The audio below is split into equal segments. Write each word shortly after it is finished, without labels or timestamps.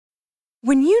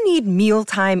When you need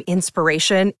mealtime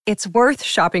inspiration, it's worth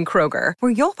shopping Kroger,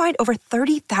 where you'll find over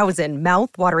 30,000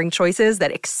 mouth-watering choices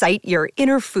that excite your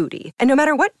inner foodie. And no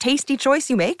matter what tasty choice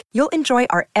you make, you'll enjoy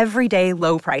our everyday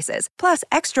low prices, plus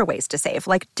extra ways to save,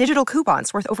 like digital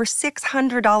coupons worth over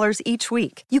 $600 each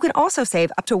week. You can also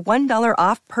save up to $1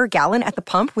 off per gallon at the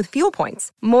pump with fuel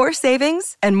points. More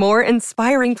savings and more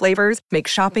inspiring flavors make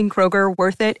shopping Kroger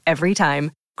worth it every time.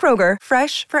 Kroger,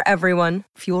 fresh for everyone.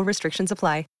 Fuel restrictions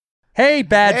apply. Hey,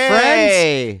 bad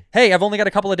friends. Hey, I've only got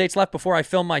a couple of dates left before I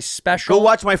film my special. Go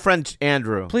watch my friend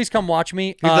Andrew. Please come watch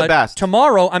me. He's the best.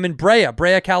 Tomorrow, I'm in Brea,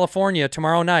 California,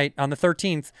 tomorrow night on the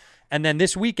 13th. And then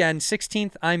this weekend,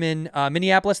 16th, I'm in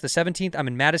Minneapolis. The 17th, I'm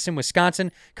in Madison, Wisconsin.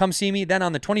 Come see me. Then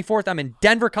on the 24th, I'm in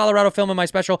Denver, Colorado, filming my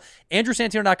special.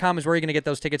 AndrewSantino.com is where you're going to get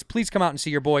those tickets. Please come out and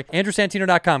see your boy.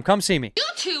 AndrewSantino.com. Come see me. You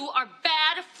two are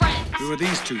bad friends. Who are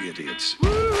these two idiots? A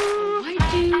white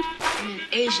dude and an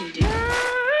Asian dude.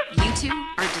 You two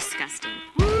are disgusting.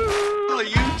 Well,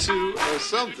 you two are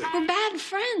something. We're bad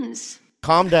friends.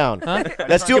 Calm down. Huh?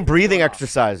 Let's do a breathing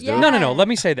exercise, dude. Yeah. No. Let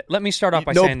me say that. Let me start off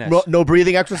by saying this. No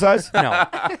breathing exercise? No.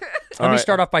 Let me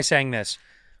start off by saying this.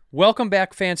 Welcome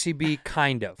back, Fancy B,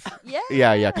 kind of.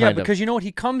 Yeah, kind of. Because you know what?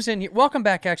 He comes in here. Welcome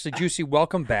back, actually, Juicy.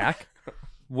 Welcome back.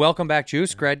 Welcome back,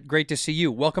 Juice. Great to see you.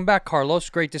 Welcome back, Carlos.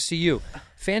 Great to see you.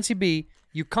 Fancy B,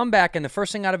 you come back, and the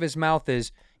first thing out of his mouth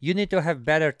is, you need to have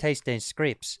better taste than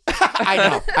scripts. I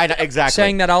know, exactly.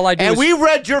 Saying that all I do and is... we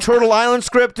read your Turtle Island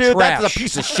script, dude. Trash. That's a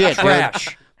piece of shit, Trash.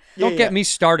 dude. Don't get me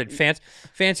started.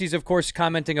 Fancy's, of course,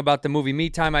 commenting about the movie Me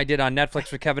Time I did on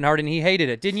Netflix with Kevin Hart, and he hated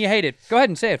it. Didn't you hate it? Go ahead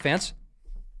and say it, Fans.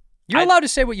 You're allowed to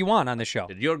say what you want on the show.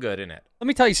 You're good in it. Let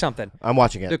me tell you something. I'm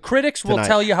watching it. The critics will tonight.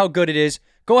 tell you how good it is.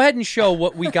 Go ahead and show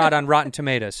what we got on Rotten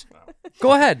Tomatoes.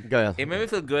 Go ahead. Go ahead. It made me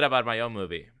feel good about my own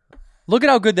movie. Look at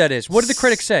how good that is. What did the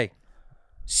critics say?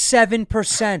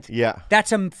 7%. Yeah.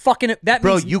 That's a fucking... That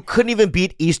Bro, means, you couldn't even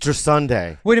beat Easter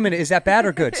Sunday. Wait a minute. Is that bad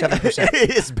or good? 7%.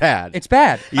 It's bad. It's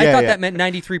bad. I Yeah, thought yeah. that meant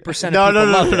 93% of people No.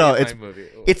 loved it. It's My movie.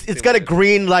 it's got a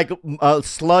green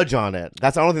sludge on it.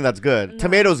 That's I don't think that's good.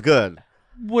 Tomato's good.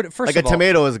 First Like of a all,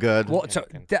 tomato is good. Well,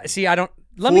 see, I don't...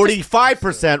 Let me just,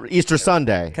 45% Easter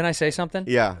Sunday. can I say something?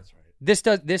 Yeah.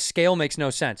 This scale makes no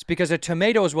sense because a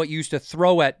tomato is what you used to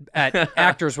throw at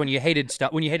actors when you hated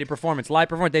performance, live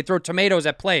performance. They throw tomatoes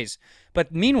at plays.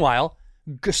 But meanwhile,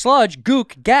 Sludge,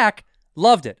 Gook, Gack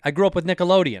loved it. I grew up with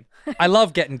Nickelodeon. I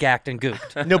love getting gacked and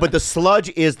gooked. No, but the sludge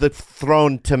is the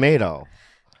thrown tomato.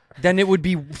 Then it would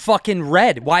be fucking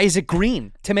red. Why is it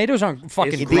green? Tomatoes aren't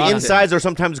fucking It's green. The rotten. insides are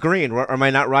sometimes green. Am I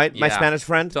not right, my Yeah, Spanish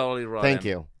friend? totally right. Thank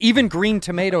you. Even green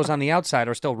tomatoes on the outside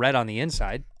are still red on the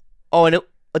inside. Oh, and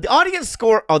the audience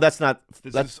score. Oh, that's not.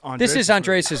 This is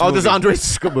Andres' Oh, movie. this is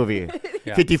Andres' movie.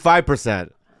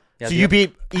 55%. Yeah, So you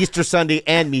beat Easter Sunday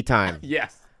and Me Time.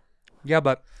 Yes. Yeah,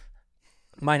 but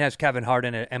mine has Kevin Hart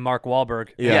in it and Mark Wahlberg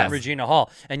Yes. and Regina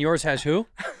Hall. And yours has who?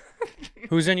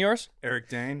 Who's in yours? Eric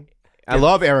Dane. I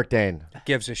love Eric Dane.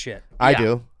 Gives a shit. I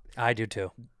do. I do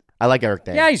too. I like Eric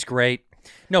Dane. Yeah, he's great.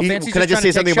 No, Fancy's Can I just trying say to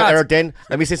take something about shots. Eric Dane?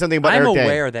 Let me say something about I'm Eric Dane.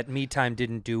 aware that Me Time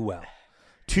didn't do well.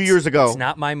 2 years ago. It's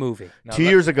not my movie. 2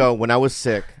 years ago, when I was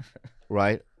sick,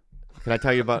 right? Can I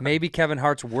tell you about? Maybe Kevin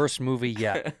Hart's worst movie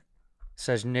yet,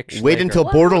 says Nick Schrager. Wait until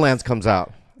Borderlands comes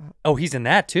out. Oh, he's in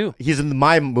that too. He's in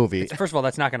my movie. First of all,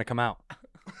 that's not going to come out.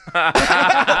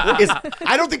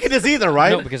 I don't think it is either,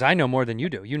 right? No, because I know more than you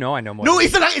do. You know I know more. No,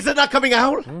 than is it not coming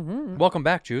out? Welcome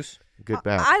back, Juice. Good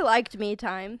back. I liked Me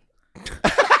Time.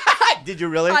 Did you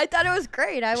really? I thought it was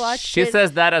great. I watched She it.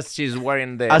 says that as she's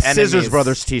wearing the A Scissors enemies.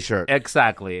 Brothers t-shirt.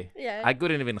 Exactly. Yeah. I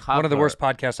couldn't even have One of the her. worst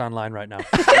podcasts online right now.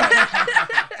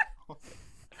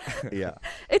 Yeah.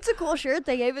 It's a cool shirt.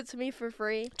 They gave it to me for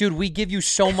free. Dude, we give you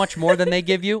so much more than they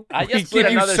give you. I We just give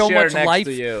put you another so shirt much next life.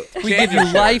 to you. We Change give your you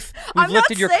shirt. life. We've I'm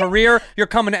lifted not your saying- career. You're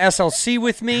coming to SLC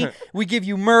with me. We give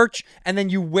you merch, and then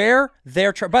you wear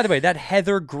their. By the way, that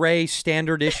Heather Gray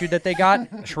standard issue that they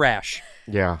got, trash.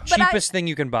 Yeah. But Cheapest thing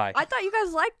you can buy. I thought you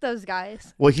guys liked those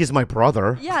guys. Well, he's my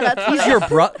brother. Yeah, that's He's your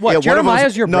brother. What? Yeah, one of Jeremiah's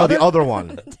them's- your no, brother? the other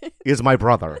one is my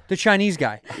brother. The Chinese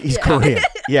guy. He's Korean.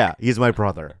 Yeah, he's my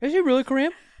brother. Is he really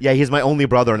Korean? Yeah, he's my only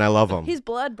brother, and I love him. He's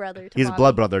blood brother. To He's Bobby.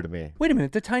 blood brother to me. Wait a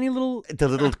minute. The tiny little. The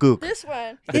little gook. This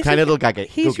one. The tiny little guy.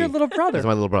 He's your little brother. He's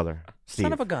my little brother. Steve.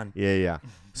 Son of a gun. Yeah, yeah.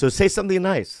 So say something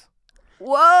nice.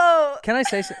 Whoa. Can I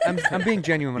say? I'm being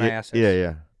genuine when I ask this. Yeah,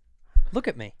 yeah. Look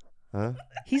at me. Huh?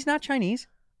 He's not Chinese.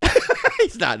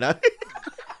 He's not. No.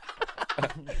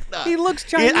 He looks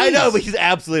Chinese. I know, but he's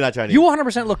absolutely not Chinese. You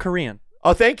 100% look Korean.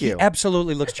 Oh, thank you. He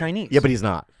absolutely looks Chinese. Yeah, but he's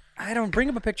not. I don't bring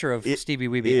up a picture of It- Stevie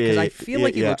Weeby because I feel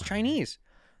like he yeah. looks Chinese.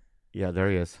 Yeah, there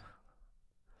he is.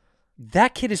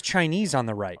 That kid is Chinese on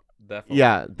the right. Definitely.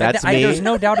 Yeah, that's me. There's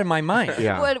no doubt in my mind.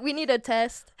 Yeah, What, we need a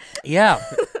test. Yeah.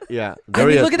 yeah. I There he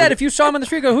mean, is. look at that. If you saw him on the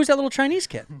street, go, who's that little Chinese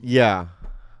kid? Yeah,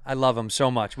 I love him so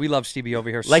much. We love Stevie over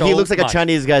here like so he looks like much. a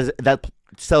Chinese guy that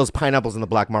sells pineapples in the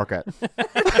black market.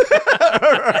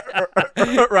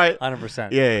 Right.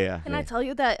 100%. Yeah. Can I tell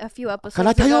you that a few episodes Can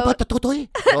I tell you ago, about the tutoi?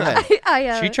 Go ahead.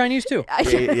 I She Chinese too.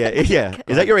 Yeah.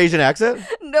 Is that your Asian accent?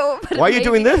 No. But Why are you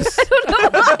doing maybe. this?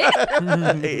 I don't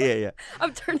know why. Yeah.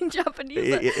 I'm turning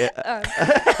Japanese.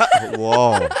 Yeah.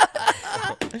 Whoa.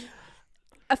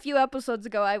 A few episodes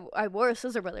ago, I wore a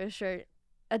Scissor Brothers shirt,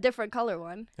 a different color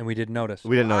one. And we didn't notice.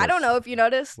 We didn't know. I don't know if you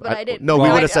noticed, but I didn't. No, we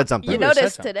Well, would have said something. You would've said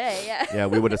noticed something. today, yeah. Yeah,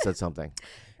 we would have said something.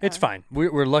 It's fine.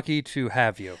 We're lucky to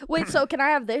have you. Wait, so can I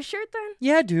have this shirt then?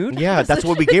 Yeah, dude. Yeah, that's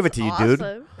what we gave it to you, dude.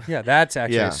 Awesome. Yeah, that's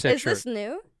actually Yeah. a sick Is shirt. this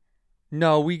new?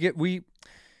 No,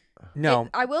 No.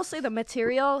 I will say the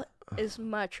material is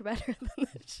much better than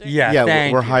this shirt. Yeah, Yeah,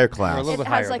 thank we're you. higher We're class. a little It bit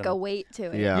has higher like than a them. weight to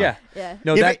it. Yeah. Yeah. Yeah.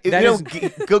 No, If that it- that you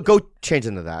is. know, go change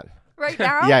into that. Right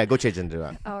now? Yeah, go change into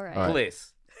that. All right. All right.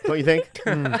 Please. Don't you think?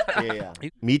 Yeah.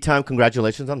 Me time.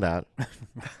 Congratulations on that.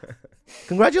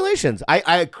 Congratulations.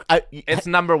 It's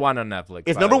number one on Netflix.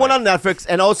 It's by number the one way. on Netflix,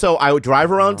 and also I would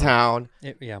drive around town.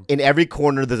 Yeah. In every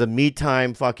corner, there's a me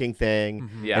time fucking thing,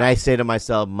 Yeah. and I say to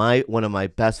myself, one of my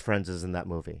best friends is in that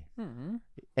movie, and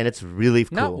it's really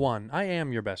cool. Not one. I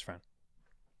am your best friend.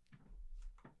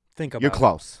 Think about You're it.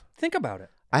 close. Think about it.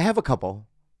 I have a couple.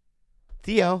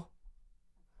 Theo,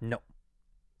 No.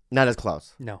 not as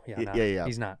close, No. Yeah. Y- no. yeah.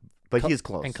 He's not. but Kal- he's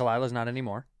close. And Kalila's not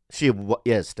anymore. She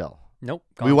is still. Nope.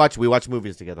 We watched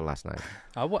movies together last night.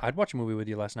 I'd watch a movie with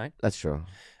you last night. That's true.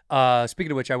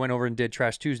 Speaking of which, I went over and did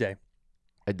Trash Tuesday.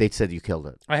 They said you killed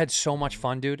it. I had so much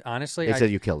fun, dude. Honestly, They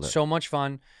said you killed it. So much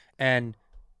fun, and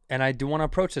I do want to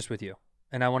approach this with you,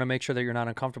 and I want to make sure that you're not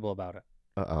uncomfortable about it.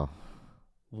 Uh-oh.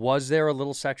 Was there a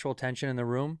little sexual tension in the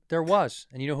room? There was,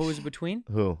 and you know who was between?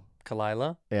 Who?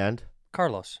 Kalila, And?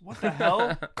 Carlos. What the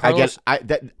hell? Carlos.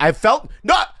 I felt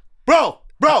bro.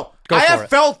 Go I for have it.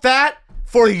 felt that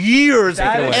for years.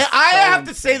 That And is I so have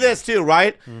to say this too,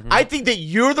 right? I think that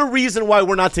you're the reason why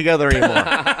we're not together anymore.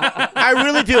 I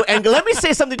really do. And let me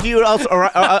say something to you else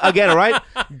again, all right?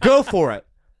 Go for it.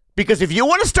 Because if you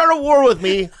want to start a war with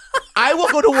me, I will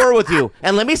go to war with you.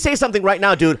 And let me say something right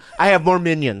now, dude. I have more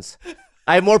minions.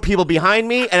 I have more people behind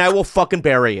me, and I will fucking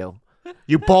bury you.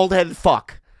 You bald-headed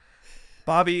fuck.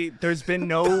 Bobby, there's been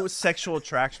no sexual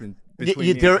attraction between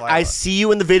me and I Lila. see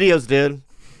you in the videos, dude.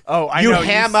 Oh, I You know.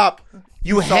 ham s- up.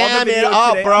 You saw the ham it video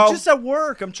up, today. bro. I'm just at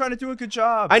work. I'm trying to do a good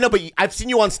job. I know, but I've seen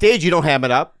you on stage. You don't ham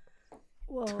it up.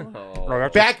 Whoa. Oh,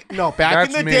 that's Back in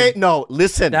That's the mean. day. No,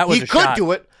 listen. That was he a could shot.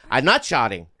 do it. I'm not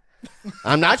shotting.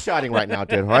 I'm not shotting right now,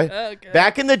 dude. All right.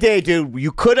 Back in the day, dude,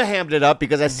 you could have hammed it up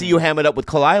because I see you ham it up with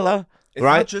Kalila. It's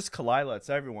right? not just Kalila. It's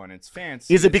everyone. It's fans.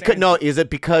 Is it It's because fans. Is it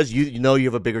because you know you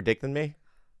have a bigger dick than me?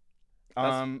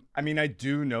 I mean, I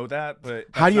do know that, but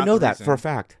How do you that's know not the that reason. for a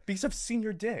fact? Because I've seen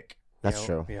your dick. That's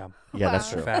true. Yeah. Yeah, that's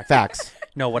Wow. true. Fact. Facts.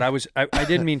 No, what I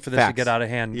didn't mean for this to Facts. get out of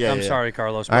hand. Yeah, I'm yeah. sorry,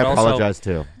 Carlos. I But apologize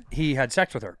too. also, he had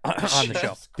sex with her on the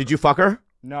show. Did you fuck her?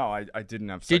 No, I didn't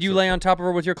have sex Did you with lay her. on top of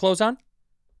her with your clothes on?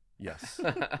 Yes.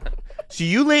 So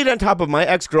you laid on top of my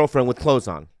ex-girlfriend with clothes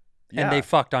on. Yeah. And they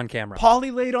fucked on camera.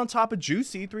 Polly laid on top of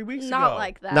Juicy 3 weeks ago. Not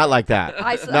like that. Not like that.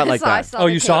 I saw, Not like I that. saw Oh,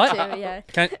 the you saw tape it? Too, yeah.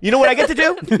 Can, You know what I get to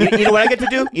do? You know what I get to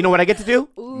do? You know what I get to do?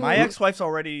 My ex-wife's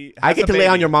already. I has get a to lay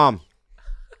on baby. your mom.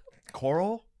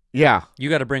 Coral. Yeah. you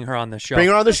got to bring her on the show. Bring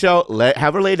her on the show,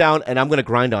 have her lay down, and I'm going to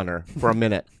grind on her for a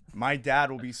minute. My dad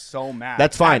will be so mad.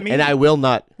 That's At fine. me. And I will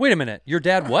nut. Wait a minute. Your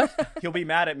dad what? He'll be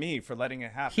mad at me for letting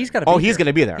it happen. He's got to. Oh, be he's here. going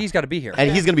to be there. He's got to be here.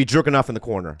 And he's going to be jerking off in the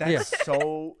corner. That's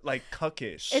so like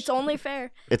cuckish. It's only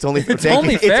fair. It's only fair. It's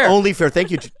only fair. It's only fair.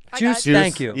 Thank you, I Juice, got you.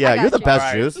 thank you. Yeah, I got you're the you. best, All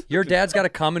right. Juice. Your dad's got to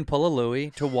come and pull a Louie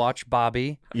to watch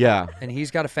Bobby, Yeah. and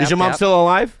he's got a fat. Is your mom cap. still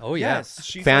alive? Oh yeah. Yes,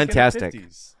 she's Fantastic. Like in her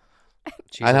 50s.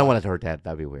 She's I don't alive. want it to her dad.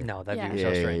 That'd be weird. No, that'd Yeah. be Yeah,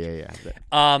 so yeah, strange.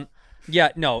 yeah. Yeah,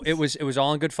 no, it was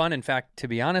all in good fun. In fact, to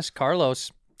be honest,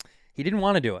 Carlos, he didn't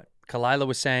want to do it. Kalila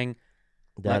was saying,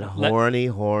 That Let-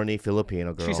 horny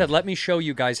Filipino girl. she said, "Let me show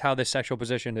you guys how this sexual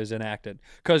position is enacted,"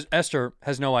 because Esther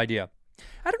has no idea.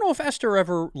 I don't know if Esther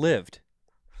ever lived.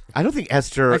 I don't think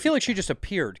Esther. I feel like she just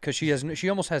appeared because she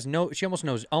almost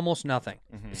knows almost nothing.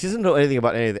 she doesn't know anything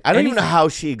about anything. I don't even know Anything. how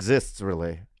she exists,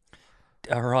 really.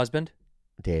 Her husband,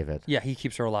 David. yeah, he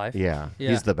keeps her alive. Yeah, Yeah.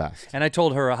 he's the best. And I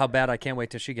told her how bad I can't wait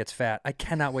till she gets fat. I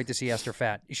cannot wait to see Esther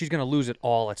fat. She's gonna lose it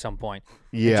all at some point.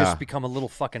 And Yeah. just become a little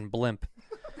fucking blimp.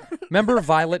 Remember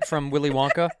Violet from Willy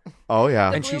Wonka? Oh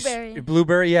yeah. And Blueberry. she's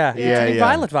Blueberry, yeah. Yeah, Hey,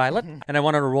 yeah. Violet. And I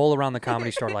want her to roll around the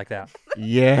comedy store like that.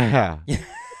 Yeah.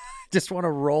 Just want to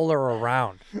roll her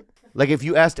around. Like if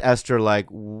you asked Esther, like,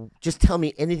 just tell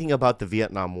me anything about the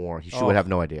Vietnam War, she would have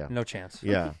no idea. No chance.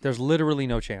 Yeah. There's literally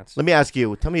no chance. Let me ask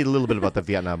you. Tell me a little bit about the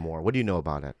Vietnam War. What do you know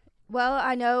about it? Well,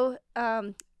 I know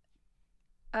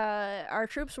our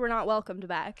troops were not welcomed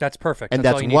back. That's perfect. And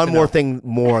all that's you need one to more know. thing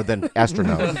more than Esther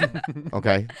knows.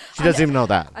 Okay, she doesn't even know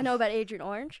that. I know about Agent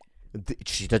Orange.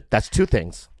 That's two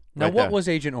things. Now, right what there. was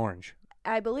Agent Orange?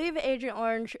 I believe Agent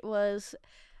Orange was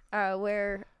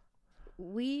where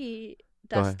we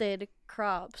Go ahead. dusted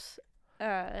crops. It's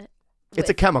a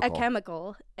with chemical. A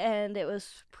chemical, and it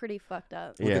was pretty fucked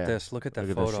up. Look Yeah. at this. Look at that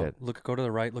Look at this photo. shit. Go to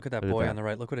the right. Look at that Look at boy that. on the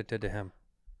right. Look what it did to him.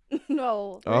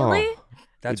 No, Oh. really?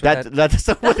 That's what that, That's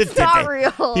what it That's did. not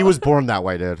real. He was born that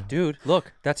way, dude. dude.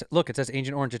 Look, it says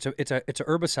Agent Orange. It's a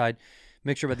herbicide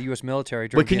mixture by the U.S. military.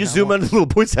 during Wait, can you Vietnam zoom War. in a little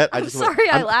boy's head? I'm sorry,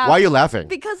 I laughed. Why are you laughing?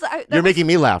 because You're making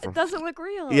me laugh. It doesn't look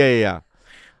real. Yeah.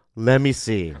 Let me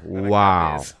see.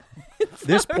 Wow.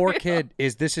 This poor kid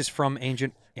this is from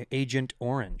Agent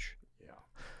Orange.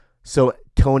 So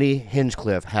Tony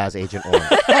Hinchcliffe has Agent Orange.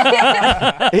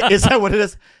 Is that what it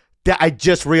is? I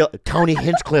just Tony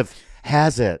Hinchcliffe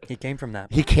has it. He came from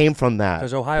that. He came from that.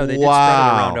 Because Ohio, they did spread it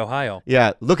around Ohio.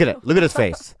 Yeah, look at it. Look at his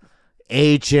face.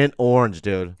 Agent Orange,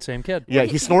 dude. Same kid. Yeah,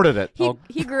 he snorted it.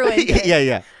 He grew into it.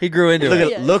 yeah. He grew into Look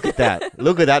it. at look at that.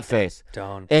 Look at that face.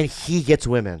 Don't. And he gets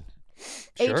women.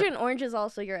 Sure. Agent Orange is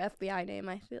also your FBI name,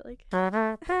 I feel like.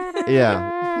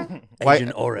 Yeah. Why-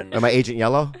 Agent Orange. Am I Agent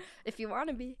Yellow? If you want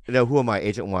to be. No, who am I?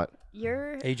 Agent what?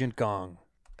 You're Agent Gong.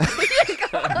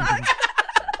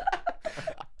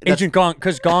 Agent Gong,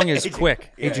 because Gong is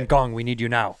quick. Agent Gong, we need you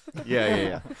now.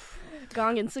 Yeah.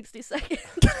 Gong in 60 seconds.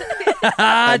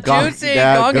 Juicy.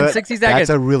 Yeah, Gong in good. 60 seconds. That's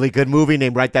a really good movie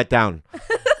name. Write that down.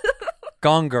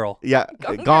 Gong Girl. Yeah.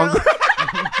 Gong. Gong,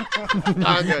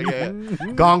 yeah.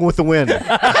 Gong with the wind.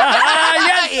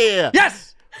 Yeah. Yes!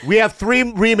 We have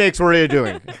 3 remakes we're already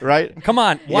doing, right? Come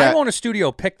on. Why Yeah. won't a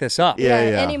studio pick this up? Yeah.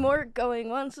 Any more going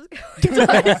once is going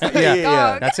twice.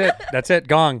 Yeah. That's it.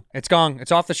 Gong. It's Gong.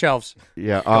 It's off the shelves.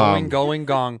 Yeah. Going,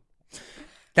 Gong.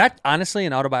 That, honestly,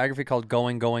 an autobiography called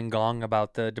Going, Gong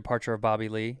about the departure of Bobby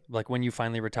Lee, like when you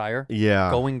finally retire. Yeah.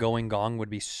 Going, Gong would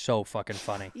be so fucking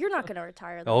funny. You're not going to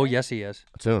retire, though. Oh, right? yes, he is.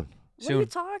 Soon. What are you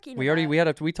talking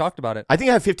We talked about it. I think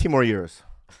I have 15 more years.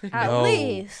 At no,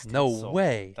 least. No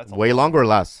way. Way longer or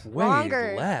less? Way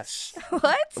Longer. less.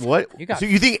 What? What? You got- So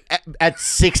you think at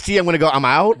 60 I'm going to go, I'm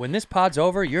out? When this pod's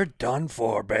over, you're done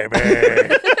for, baby.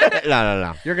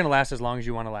 No. You're going to last as long as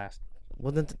you want to last.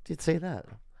 Well, then you'd say that.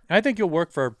 I think you'll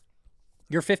work for,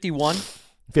 you're 51.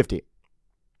 50.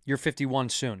 You're 51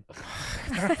 soon.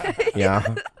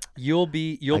 Yeah. You'll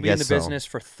be in the guess so. business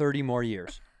for 30 more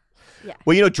years.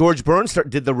 Well, you know, George Burns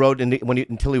did the road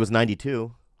until he was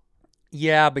 92.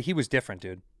 Yeah, but he was different,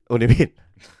 dude. What do you mean?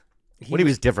 What do you mean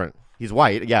he's different? He's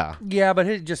white, yeah. Yeah, but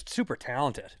he's just super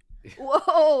talented.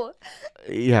 Whoa.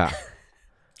 Yeah.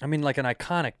 I mean, like an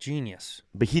iconic genius.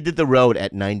 But he did the road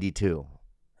at 92.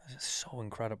 So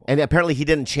incredible. And apparently he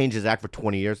didn't change his act for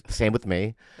 20 years. Same with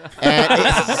me.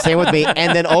 Same with me.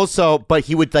 And then also, but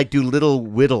he would like do little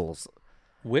whittles.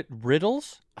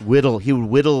 Riddles? He would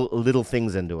whittle little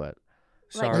things into it.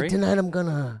 Sorry. Like, tonight I'm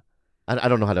gonna. I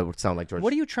don't know how that would sound like George.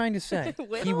 What are you trying to say?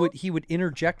 He would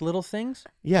interject little things?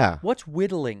 Yeah. What's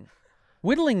whittling?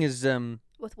 Whittling is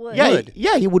With wood. Yeah, Wood.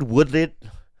 yeah. He would whittle it.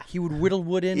 he would whittle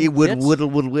wood in. He would bits?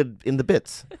 whittle in the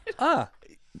bits. Ah.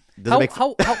 Does it make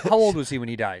How old was he when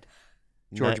he died?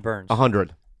 George Burns.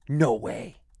 100. No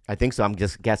way. I think so. I'm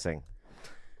just guessing.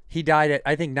 He died at,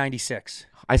 I think, 96.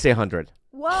 I say 100.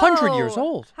 Whoa. 100 years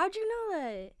old. How'd you know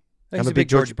that? He's a big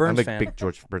George Burns I'm a fan. big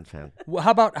George Burns fan. Well,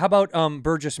 how about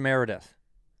Burgess Meredith?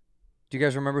 Do you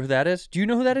guys remember who that is? Do you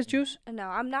know who that is, Juice? No,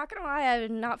 I'm not going to lie.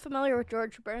 I'm not familiar with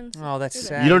George Burns. Oh, that's either.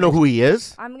 sad. You don't know who he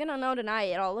is? I'm going to know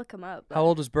tonight. I'll look him up. How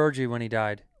old was Burgie when he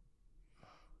died?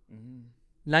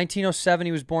 1907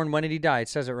 he was born. When did he die? It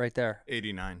says it right there.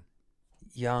 89.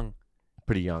 Young.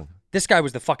 Pretty young. This guy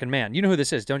was the fucking man. You know who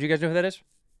this is. Don't you guys know who that is?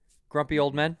 Grumpy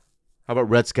old men. How about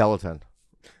Red Skeleton?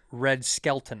 Red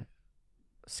Skelton.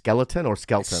 Skeleton or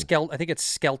Skeleton? I think it's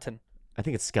Skelton. I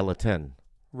think it's Skeleton.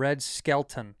 Red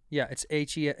Skelton. Yeah, it's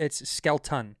It's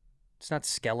Skelton. It's not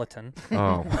skeleton.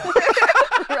 Oh.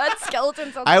 Red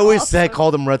Skeleton sounds I always awesome.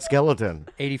 called him Red Skeleton.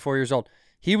 84 years old.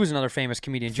 He was another famous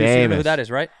comedian. Juice, you know who Famous. that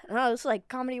is, right? No, this is like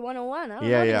Comedy 101. I don't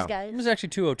Yeah, know yeah. these guys. It was actually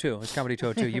 202. It's Comedy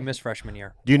 202. You missed freshman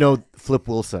year. Do you know Flip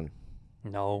Wilson?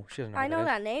 No, she doesn't know I who know is.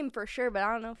 that name for sure, but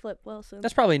I don't know Flip Wilson.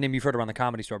 That's probably a name you've heard around the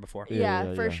Comedy Store before.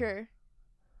 yeah, for yeah. sure.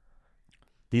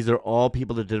 These are all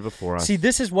people that did it before us. See,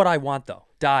 this is what I want, though.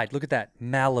 Died. Look at that.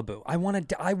 Malibu. I want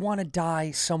to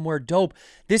die somewhere dope.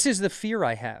 This is the fear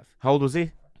I have. How old was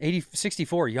he?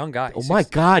 64, young guy. Oh my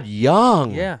God,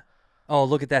 young. Yeah. Oh,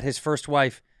 look at that. His first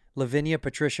wife, Lavinia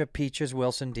Patricia Peaches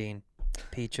Wilson Dean.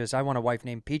 Peaches. I want a wife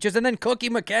named Peaches. And then Cookie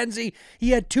McKenzie. He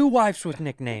had 2 wives with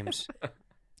nicknames.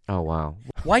 Oh, wow.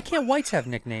 Why can't whites have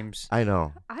nicknames? I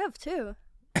know. I have 2.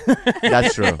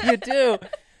 That's true. You do.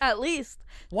 At least.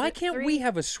 Why can't 3. we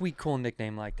have a sweet, cool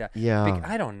nickname like that? Yeah.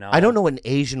 I don't know. I don't know an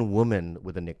Asian woman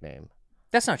with a nickname.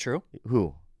 That's not true.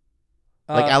 Who?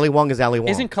 Like Ali Wong is Ali Wong.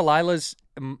 Isn't Kalila's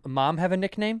mom have a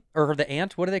nickname? Or the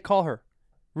aunt? What do they call her?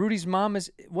 Rudy's mom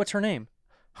is, what's her name?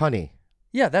 Honey.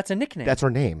 Yeah, that's a nickname. That's her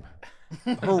name.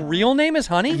 Her real name is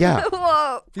Honey? Yeah.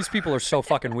 Whoa. These people are so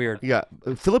fucking weird. Yeah.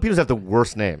 Filipinos have the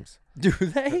worst names. Do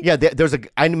they? Yeah.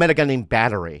 I met a guy named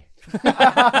Battery.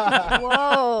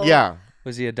 Whoa. Yeah.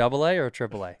 Was he a double A or a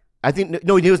triple A? I think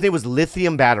no. His name was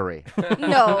Lithium Battery.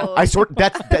 No. I sort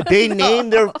they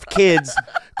named their kids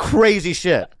crazy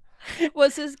shit.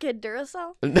 Was his kid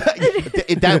Duracell?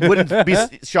 That wouldn't be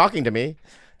shocking to me.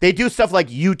 They do stuff like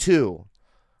U2,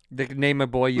 They could name a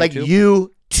boy like YouTube?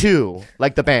 U2,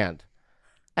 like the band.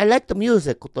 I like the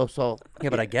music, so Yeah,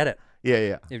 but I get it.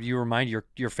 yeah. If you remind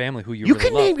your family who you You really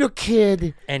can love. name your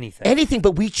kid anything.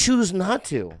 but we choose not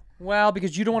to. Well,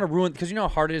 because you don't want to ruin, because you know how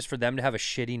hard it is for them to have a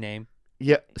shitty name.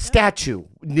 Yeah, Statue.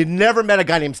 You never met a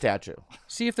guy named Statue.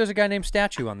 See if there's a guy named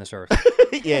Statue on this earth.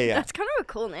 Yeah. That's kind of a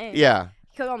cool name. Yeah. You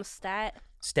could call him Stat.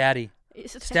 Statty.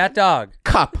 Stat Dog.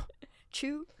 Cup.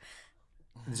 Chew.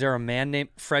 Is there a man named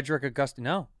Frederick Augustus?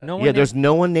 No. No one. Yeah, there's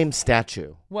no one named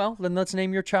Statue. Well, then let's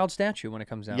name your child Statue when it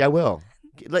comes out. Yeah, I will.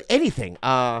 Like anything.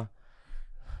 There's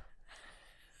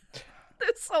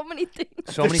so many things.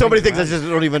 There's so many things I just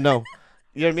don't even know.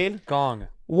 You know what I mean? Gong.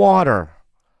 Water.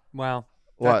 Wow.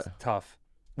 What? That's tough.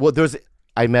 Well,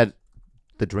 I met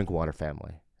the Drinkwater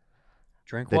family.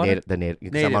 Drink The water? native,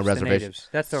 because Natives, I'm on the reservation. natives.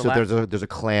 That's their so last there's a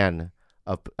clan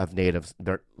of natives.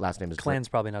 Their last name is Clan's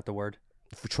probably not the word.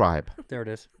 Tribe. There it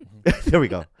is. There we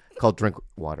go. Called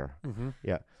Drinkwater. Mm-hmm.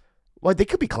 Yeah. Well, they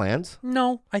could be clans.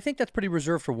 No, I think that's pretty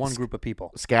reserved for one group of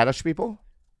people. Scottish people.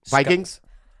 Vikings.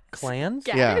 Clans?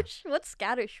 Yeah. Scottish? What's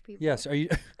Scottish people? Yes. Are you?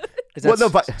 Is Well, that no,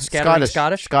 but scattering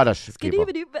Scottish? Scottish people.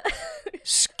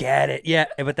 Scat it. Yeah,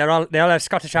 but they all have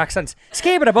Scottish accents.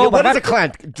 Yeah, what is a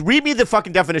clan? Read me the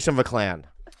fucking definition of a clan.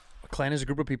 A clan is a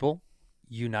group of people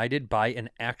united by an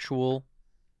actual.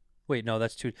 Wait, no,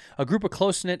 that's two. A group of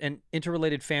close-knit and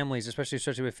interrelated families, especially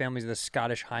associated with families of the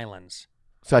Scottish Highlands.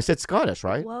 So I said Scottish,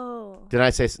 right? Whoa. Did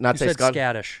I say not You say said Scottish?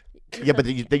 Scottish. Yeah, but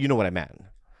you know what I meant.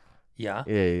 Yeah.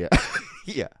 Yeah.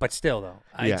 Yeah. But still, though,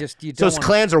 Yeah. you So don't it's wanna-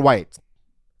 clans are white.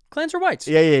 Clans are whites.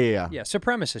 Yeah. Yeah,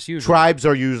 supremacists usually. Tribes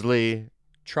are usually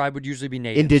Tribe would usually be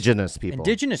native. indigenous people.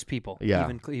 Indigenous people. Yeah.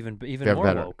 Even They're more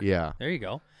better. woke. Yeah. There you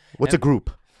go. What's a And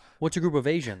group? What's a group of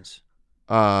Asians?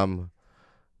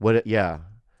 What? Yeah.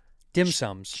 Dim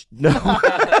sums. No.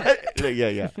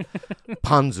 yeah.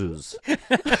 Panzus.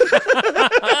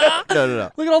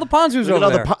 No. Look at all the ponzus Look at over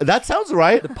all there. that sounds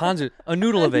right. The ponzu. A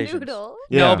noodle of Asians. Noodle?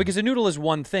 Yeah. No, because a noodle is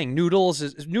one thing. Noodle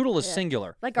is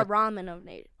singular. Like a ramen of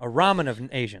native. A ramen of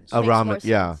Asians. A Makes more ramen.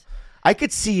 Yeah. sense. I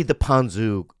could see the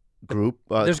Panzu group.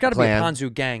 There's got to be a clan.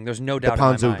 ponzu gang. There's no The doubt in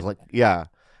my Panzu. mind. Yeah.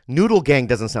 Noodle gang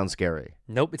doesn't sound scary.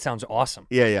 Nope, it sounds awesome.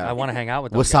 Yeah. I want to hang out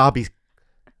with them. Wasabi.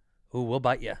 Ooh, we'll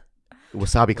bite you.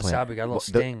 Wasabi clan. Wasabi got a little What-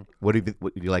 sting. What do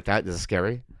you like that? Is it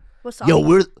scary?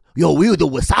 Wasabi. We're the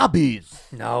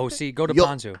wasabis. No, see, go to Yo.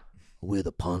 ponzu. We're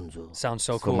the Panzu. Sounds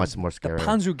so So cool. much more The scary.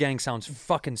 ponzu gang sounds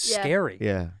fucking scary.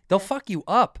 Yeah. They'll fuck you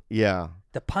up. Yeah.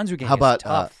 The ponzu gang How about is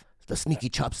tough. the sneaky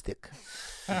chopstick?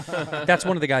 That's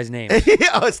one of the guy's names.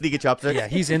 Oh, sneaky chopstick. Yeah,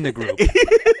 he's in the group.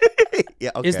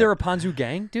 Yeah. Okay. Is there a ponzu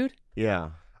gang, dude? Yeah.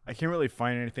 I can't really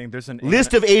find anything. There's an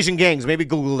List of Asian gangs. Maybe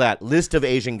Google that. List of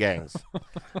Asian gangs.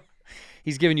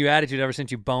 He's given you attitude ever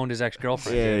since you boned his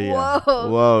ex-girlfriend. Yeah. Whoa.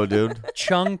 Whoa, dude.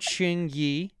 Chung Ching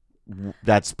Yi,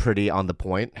 That's pretty on the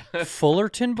point.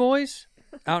 Fullerton boys,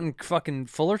 out in fucking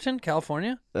Fullerton,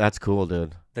 California. That's cool,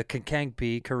 dude. The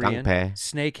Kankangpi, Korean. Gangpae.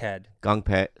 Snakehead.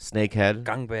 Gangpe, Snakehead.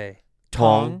 Gangbei.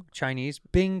 Tong. Chinese.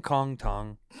 Bing Kong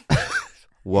Tong.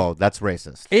 Whoa, that's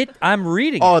racist. I'm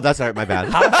reading Oh, it. that's all right. My bad.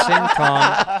 Hop Sing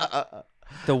Tong.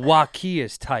 The Waki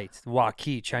is tight.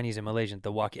 Waki, Chinese and Malaysian.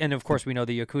 The Waki. And of course, we know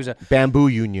the Yakuza. Bamboo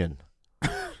Union.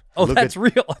 Oh, Look that's at-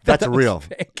 real. I thought That's that was real.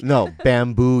 fake. No,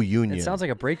 Bamboo Union. It sounds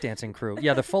like a breakdancing crew.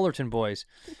 Yeah, the Fullerton boys.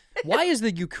 Why is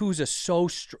the Yakuza so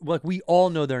like we all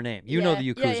know their name? You know the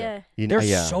Yeah, Yakuza. yeah. They're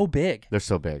yeah. so big. They're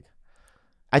so big.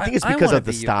 I think it's I because wanna of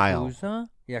the be style. Yakuza.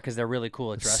 Yeah, because they're really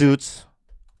cool at dressing. Suits,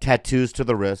 tattoos to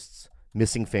the wrists,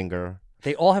 missing finger.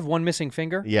 They all have one missing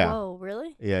finger. Yeah. Whoa,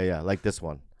 really? Yeah, like this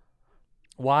one.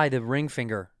 Why the ring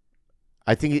finger?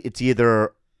 I think it's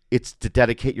either it's to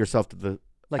dedicate yourself to the.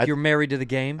 Like you're married to the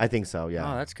game. I think so. Yeah.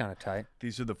 Oh, that's kind of tight.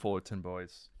 These are the Fullerton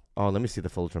boys. Oh, let me see the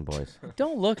Fullerton boys.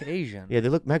 Don't look Asian. Yeah, they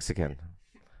look Mexican.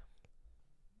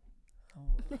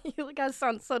 You guys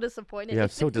sound so disappointed. Yeah, I'm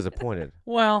so disappointed.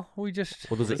 Well, we just.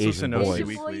 Well, those are This was Asian an OC boys.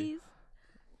 Weekly.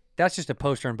 That's just a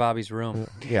poster in Bobby's room.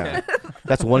 Yeah,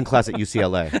 that's one class at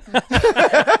UCLA.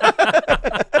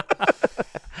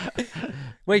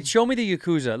 Wait, show me the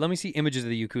Yakuza. Let me see images of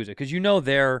the Yakuza, because you know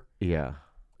they're. Yeah.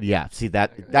 See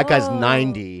that guy's Whoa.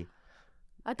 90.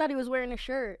 I thought he was wearing a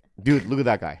shirt. Dude, look at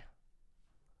that guy.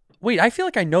 Wait, I feel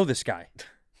like I know this guy.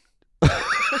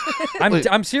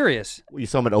 I'm serious. You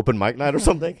saw him at open mic night or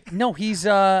something? No, he's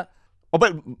Oh,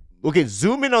 but okay,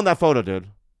 zoom in on that photo, dude.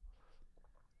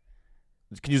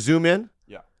 Can you zoom in?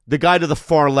 Yeah. The guy to the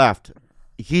far left,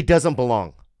 he doesn't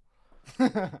belong.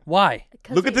 Why?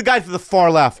 'Cause Look at he- the guy to the far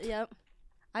left. Yep.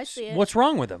 I see it. What's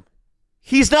wrong with him?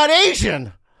 He's not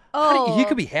Asian. Oh. He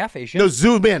could be half Asian. No,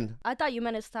 zoom in. I thought you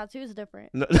meant his tattoo's different.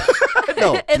 No,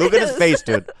 It look at his is. face,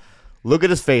 dude. Look at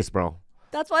his face, bro.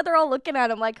 That's why they're all looking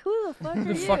at him like, who the fuck Who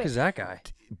are the you? fuck is that guy?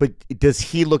 But does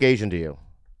he look Asian to you?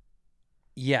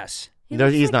 Yes. He No,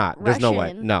 looks he's like not. There's no way.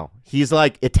 Russian. No, he's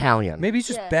like Italian. Maybe he's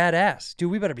just Yeah. badass. Dude,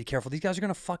 we better be careful. These guys are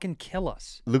going to fucking kill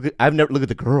us. Look at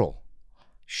the girl.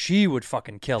 She would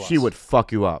fucking kill us. She would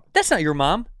fuck you up. That's not your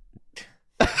mom.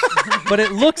 But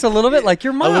it looks a little bit like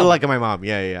your mom. A little like my mom.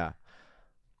 Yeah.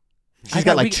 I She's got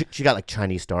got- like she got like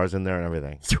Chinese stars in there and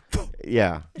everything.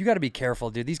 Yeah. You got to be careful,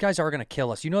 dude. These guys are going to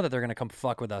kill us. You know that they're going to come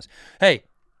fuck with us. Hey,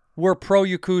 we're pro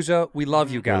Yakuza. We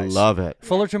love you guys. I love it.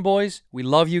 Fullerton boys, we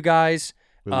love you guys.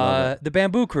 We love The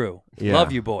Bamboo Crew, Yeah.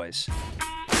 love you boys.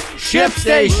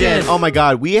 ShipStation. Oh my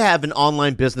God, we have an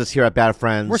online business here at Bad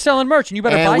Friends. We're selling merch, and you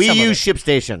better buy and we some of use it.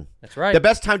 ShipStation. That's right. The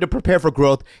best time to prepare for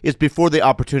growth is before the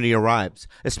opportunity arrives,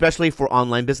 especially for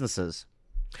online businesses.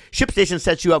 ShipStation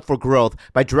sets you up for growth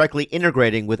by directly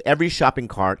integrating with every shopping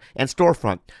cart and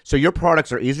storefront, so your products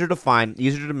are easier to find,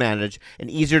 easier to manage, and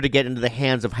easier to get into the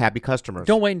hands of happy customers.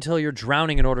 Don't wait until you're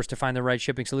drowning in orders to find the right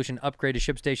shipping solution. Upgrade to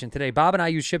ShipStation today. Bob and I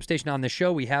use ShipStation on the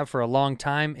show. We have for a long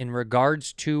time. In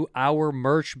regards to our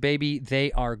merch, baby,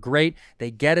 they are great.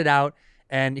 They get it out.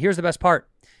 And here's the best part.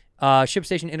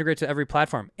 ShipStation integrates with every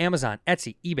platform: Amazon,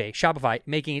 Etsy, eBay, Shopify,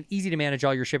 making it easy to manage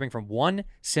all your shipping from one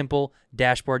simple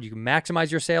dashboard. You can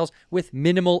maximize your sales with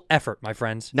minimal effort, my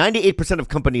friends. 98% of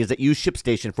companies that use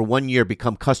ShipStation for 1 year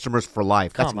become customers for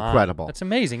life. That's Come on. incredible. That's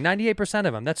amazing. 98%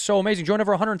 of them. That's so amazing. Join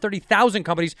over 130,000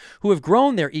 companies who have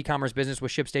grown their e-commerce business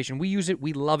with ShipStation. We use it.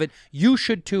 We love it. You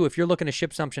should too if you're looking to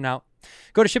ship something out.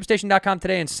 Go to ShipStation.com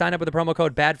today and sign up with the promo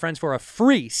code BADFRIENDS for a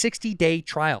free 60-day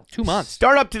trial. 2 months.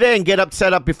 Start up today and get up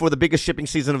set up before the biggest shipping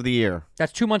season of the year.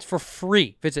 That's 2 months for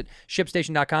free. Visit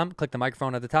ShipStation.com, click the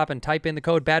microphone at the top and type in the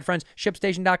code BADFRIENDS.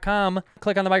 ShipStation.com,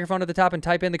 click on the microphone at the top and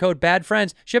type in the code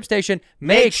BADFRIENDS. ShipStation,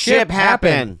 make ship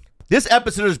happen. This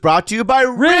episode is brought to you by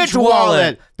Ridge Ridge Wallet.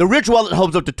 Wallet. The Ridge Wallet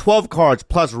holds up to 12 cards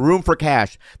plus room for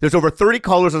cash. There's over 30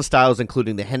 colors and styles,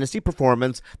 including the Hennessy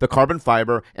Performance, the Carbon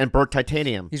Fiber, and Burt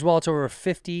Titanium. These wallets are over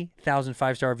 50,000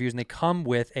 five-star reviews, and they come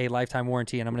with a lifetime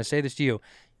warranty. And I'm going to say this to you.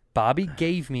 Bobby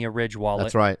gave me a Ridge wallet.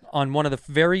 That's right. On one of the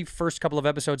very first couple of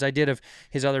episodes I did of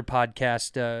his other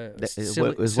podcast,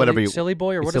 Silly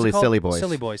Boy, or what is it called? Silly Boys.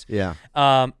 Silly Boys. Yeah.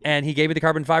 And he gave me the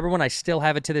carbon fiber one. I still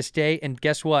have it to this day. And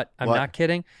guess what? I'm What? not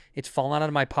kidding. It's fallen out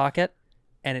of my pocket,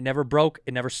 and it never broke.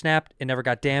 It never snapped. It never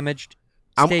got damaged.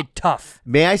 Stayed tough.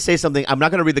 May I say something? I'm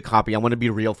not going to read the copy. I want to be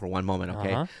real for one moment,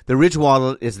 okay? Uh-huh. The Ridge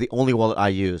Wallet is the only wallet I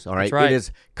use, all right? That's right. It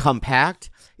is compact.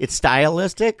 It's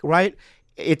stylistic, right?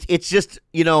 It's just,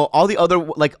 you know, all the other,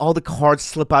 like, all the cards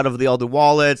slip out of the other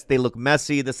wallets. They look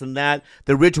messy, this and that.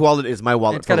 The Ridge Wallet is my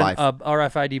wallet It's for got life. an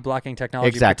RFID blocking technology.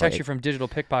 Exactly. Protects you from digital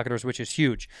pickpocketers, which is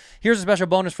huge. Here's a special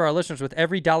bonus for our listeners. With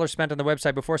every dollar spent on the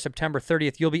website before September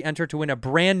 30th, you'll be entered to win a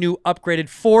brand new upgraded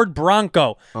Ford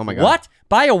Bronco. Oh, my God. What?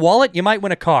 Buy a wallet, you might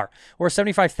win a car. Or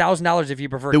 $75,000 if you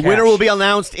prefer The cash. winner will be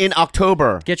announced in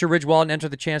October. Get your Ridge wallet and enter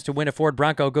the chance to win a Ford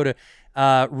Bronco. Go to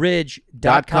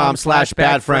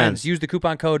ridge.com/badfriends. Use the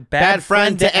coupon code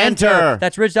BADFRIEND to enter.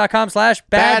 That's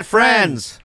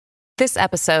ridge.com/badfriends. This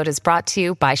episode is brought to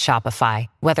you by Shopify.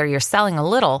 Whether you're selling a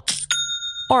little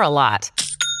or a lot,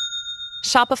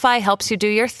 Shopify helps you do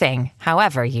your thing,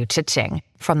 however you cha-ching.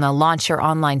 From the launch your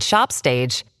online shop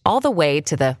stage, all the way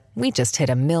to the we just hit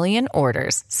 1 million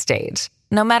orders stage.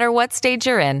 No matter what stage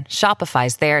you're in,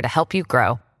 Shopify's there to help you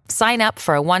grow. Sign up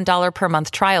for a $1 per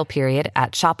month trial period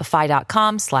at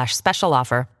shopify.com/special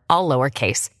offer, all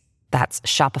lowercase. That's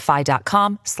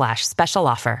shopify.com/special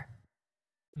offer.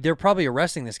 They're probably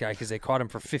arresting this guy because they caught him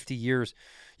for 50 years.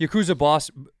 Yakuza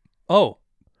boss, oh,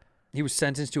 he was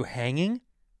sentenced to hanging?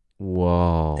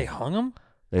 Whoa. They hung him?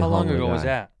 They How long hung the ago was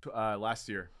guy. that? Last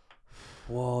year.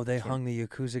 Whoa, they hung the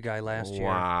Yakuza guy last year.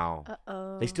 Wow.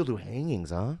 Uh-oh. They still do hangings,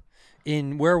 huh?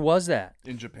 Where was that?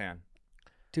 In Japan.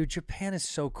 Dude, Japan is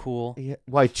so cool. Yeah.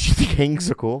 Why? Do you think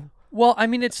hangings are cool? Well, I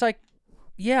mean, it's like,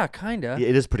 yeah, kind of. Yeah,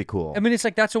 it is pretty cool. I mean, it's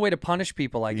like that's a way to punish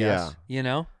people, I guess. Yeah. You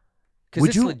know? Because Would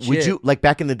it's you? legit. Would you like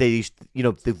back in the day?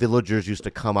 The villagers used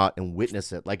to come out and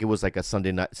witness it, like it was like a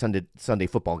Sunday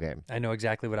football game. I know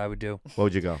exactly what I would do. Where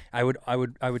would you go? I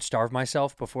would starve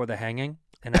myself before the hanging,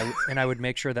 and I would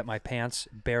make sure that my pants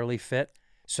barely fit.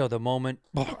 So the moment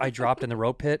I dropped in the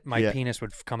rope pit, my penis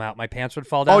would come out. My pants would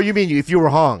fall down. Oh, you mean if you were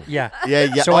hung? Yeah.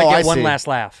 Yeah. So I get one last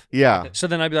laugh. Yeah. So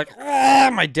then I'd be like,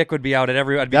 my dick would be out at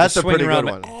every. I'd be That's just a pretty swinging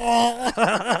good around,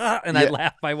 one. and I'd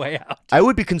laugh my way out. I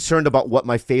would be concerned about what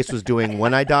my face was doing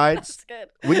when I died. That's good.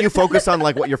 Wouldn't you focus on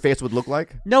like what your face would look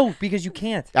like? No, because you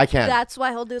can't. I can't. That's why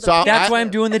he'll do the. So That's why I'm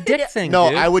doing the dick thing. No,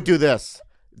 dude. I would do this.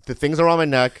 The things around my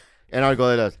neck, and I'd go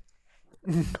like this.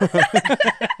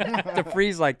 to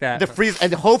freeze like that. The freeze,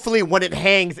 and hopefully when it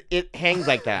hangs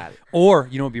like that. Or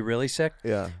you know what'd be really sick?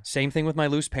 Yeah. Same thing with my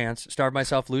loose pants. Starve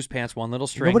myself loose pants, one little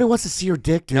string. Nobody wants to see your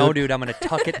dick, dude. No, dude, I'm gonna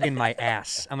tuck it in my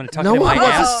ass. I'm gonna tuck No it in my one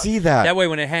wants ass. to see that. That way,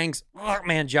 when it hangs,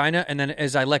 mangina, and then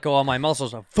as I let go all my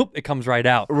muscles, it comes right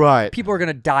out. Right. People are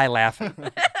gonna die laughing.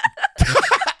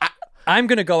 I'm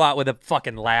gonna go out with a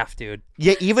fucking laugh, dude.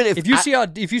 Yeah, even if If you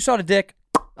saw the dick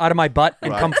out of my butt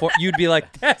and come forward, you'd be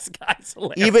like, "This guy's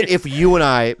hilarious." even if you and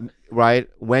I, right,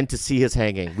 went to see his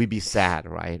hanging, we'd be sad,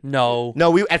 right? No.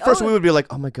 We at first we would be like,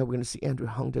 "Oh my god, we're gonna see Andrew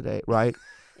hung today," right?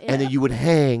 And then you would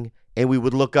hang, and we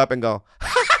would look up and go,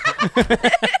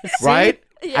 right?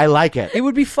 I like it. It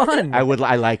would be fun. I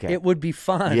like it. It would be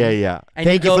fun. Yeah. And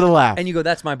Thank you for the laugh. And you go,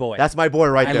 "That's my boy. That's my boy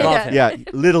right I there. love him. Yeah,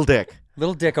 little dick.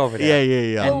 Little dick over there."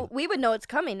 Yeah. Well, we would know it's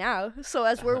coming now. So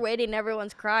as we're waiting,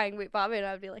 everyone's crying. Bobby and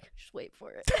I would be like, just wait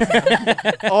for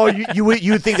it. Oh,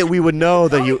 you think that we would know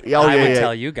that you? Oh, I yeah, would yeah.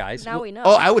 tell you guys. Now we know.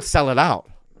 Oh, I would sell it out.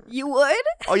 You would?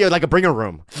 Oh yeah, like a bringer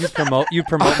room. You promote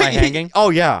my hanging.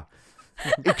 Oh yeah,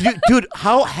 dude,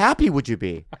 how happy would you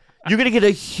be? You're gonna get a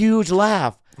huge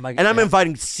laugh, and I'm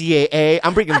inviting CAA.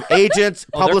 I'm bringing agents,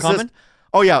 Oh, they're publicists. coming?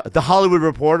 Oh yeah, the Hollywood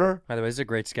Reporter. By the way, this is a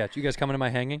great sketch. You guys coming to my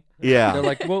hanging? Yeah. They're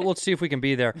like, well, let's see if we can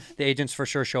be there. The agents for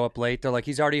sure show up late. They're like,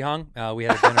 he's already hung. We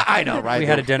had a dinner. I know, right? We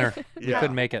had a dinner. We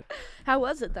couldn't make it. How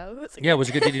was it, though? Yeah, was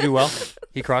it good? Did you do well?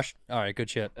 He crushed? All right, good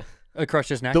shit. Crushed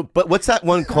his neck? But what's that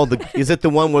one called? Is it the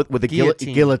one with the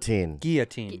Guillotine. guillotine?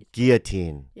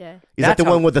 Guillotine. Yeah. Is that the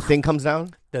one where the thing comes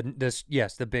down?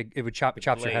 Yes, the big, it chops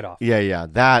your head off. Yeah.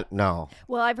 That, no.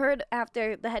 Well, I've heard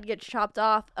after the head gets chopped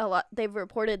off, they've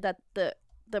reported that the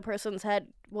person's head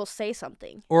will say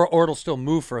something. Or it'll still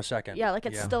move for a second. Yeah, like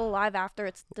it's still alive after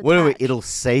it's detached. Wait, it'll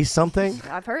say something?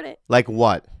 I've heard it. Like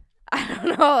what? I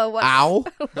don't know. What... Ow?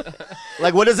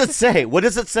 Like, what does it say? What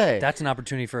does it say? That's an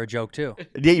opportunity for a joke, too.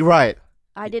 Yeah, you're right.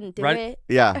 I didn't do Right. it.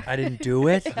 Yeah. I didn't do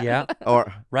it. Yeah.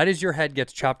 Or Right as your head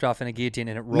gets chopped off in a guillotine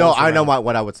and it rolls no, I know around.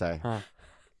 what I would say. Huh.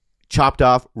 Chopped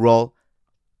off, roll.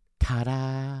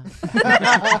 Ta-da.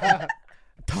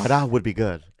 Ta-da would be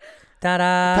good.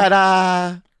 Ta-da.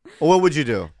 Ta-da. What would you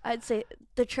do? I'd say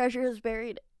the treasure is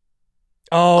buried.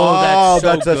 Oh,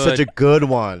 that's so good. such a good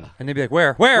one. And they'd be like,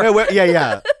 where? Where?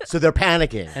 Yeah. So they're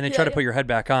panicking. And they try to put your head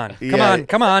back on. Yeah.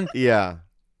 Come on. Yeah.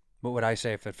 What would I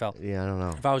say if it fell? Yeah, I don't know.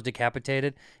 If I was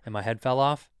decapitated and my head fell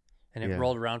off and it Yeah.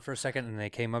 rolled around for a second and they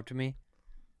came up to me,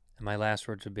 and my last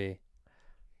words would be,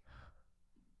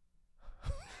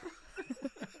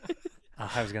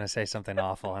 I was going to say something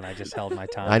awful and I just held my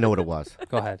tongue. I know what it was.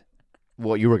 Go ahead.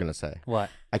 What you were going to say.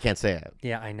 What? I can't say it.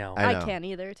 Yeah, I know. I I know. can't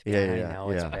either. To be Yeah, honest. I know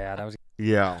it's bad.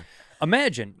 Yeah.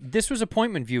 Imagine this was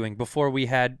appointment viewing before we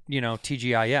had,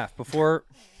 TGIF.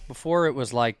 Before it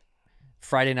was like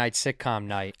Friday night sitcom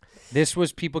night. This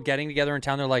was people getting together in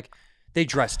town. They're like, they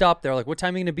dressed up. They're like, what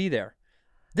time are you gonna be there?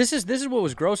 This is what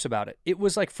was gross about it. It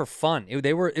was like for fun.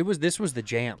 This was the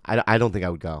jam. I don't think I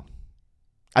would go.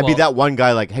 I'd be Well- that one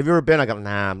guy like, have you ever been? I go,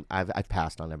 nah, I've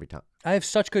passed on every time. I have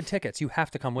such good tickets. You have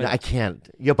to come with No, I us. can't.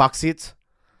 You have box seats?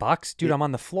 Box? Dude, I'm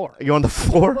on the floor. You're on the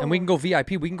floor? And we can go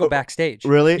VIP. We can go backstage.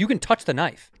 Really? You can touch the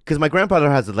knife. Because my grandfather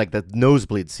has like the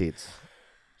nosebleed seats.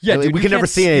 Yeah, Like, dude, we you can never can't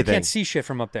see anything. You can't see shit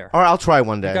from up there. All right, I'll try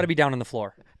one day. You got to be down on the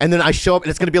floor. And then I show up,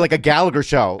 and it's gonna be like a Gallagher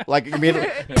show, like you mean,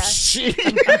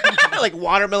 like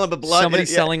watermelon with blood. Somebody's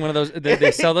Yeah. selling one of those.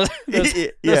 They sell those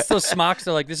Yeah. those smocks.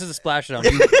 They're like, this is a splash zone.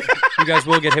 You guys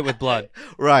will get hit with blood.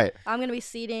 Right. I'm gonna be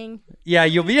seating. Yeah,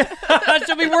 she'll be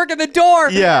working the door.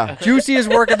 Yeah. Juicy is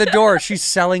working the door. She's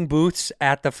selling booths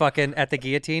at the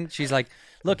guillotine. She's like,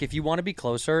 look, if you want to be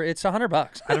closer, it's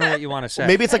 $100. I don't know what you want to say.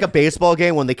 Maybe it's like a baseball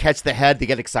game when they catch the head, they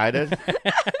get excited.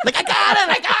 Like I got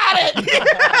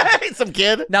it. Some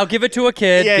kid. Now give it to a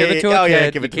kid. Give it to a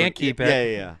kid. You can't keep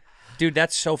it. Yeah. Dude,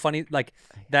 that's so funny. Like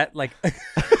that, like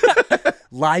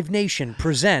Live Nation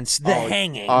presents The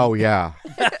Hanging. Oh yeah.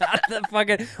 The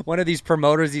fucking one of these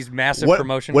promoters, these massive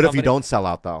promotion. What if you companies. don't sell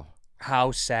out though? How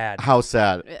sad. How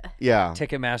sad. Yeah.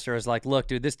 Ticketmaster is like, look,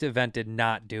 dude, this event did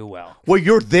not do well. Well,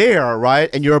 you're there, right?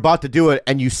 And you're about to do it,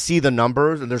 and you see the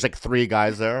numbers, and there's like 3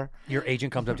 guys there. Your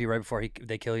agent comes up to you right before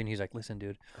they kill you, and he's like, listen,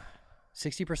 dude,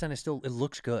 60% is still, it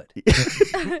looks good.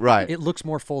 Right. It looks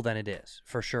more full than it is,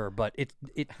 for sure. But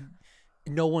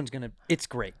no one's going to, it's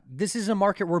great. This is a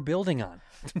market we're building on.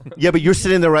 Yeah, but you're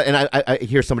sitting there, and I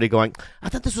hear somebody going, I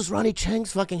thought this was Ronnie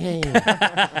Cheng's fucking hang.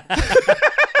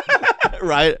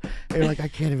 Right? And you're like, I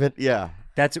can't even, yeah.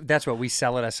 That's what we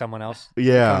sell it as someone else.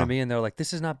 Yeah. Come to me, and they're like,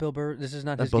 this is not Bill Burr, this is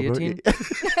not his Bill Burr. guillotine.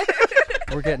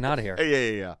 We're getting out of here.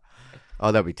 Yeah.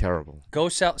 Oh, that'd be terrible. Go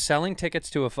selling tickets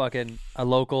to a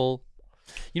local.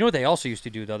 You know what they also used to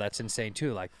do though? That's insane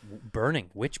too. Like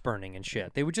witch burning and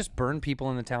shit. They would just burn people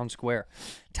in the town square.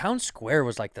 Town square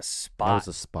was like the spot. That was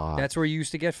the spot. That's where you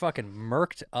used to get fucking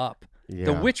murked up. Yeah.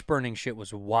 The witch burning shit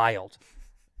was wild.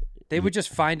 They would just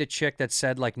find a chick that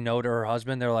said like no to her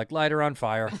husband. They're like, light her on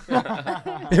fire.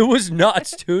 It was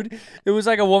nuts, dude. It was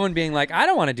like a woman being like, I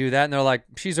don't want to do that. And they're like,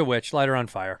 she's a witch. Light her on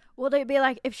fire. Well, they'd be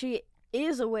like, if she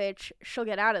is a witch, she'll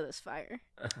get out of this fire.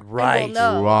 Right. And we'll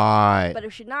know. Right. But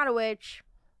if she's not a witch,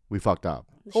 We fucked up.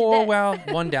 she's Oh, dead. well,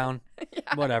 one down.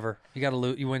 Whatever. You got to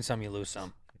lose. You win some, you lose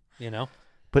some. You know?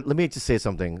 But let me just say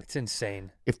something. It's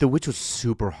insane. If the witch was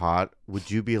super hot,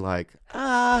 would you be like,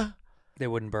 They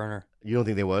wouldn't burn her. You don't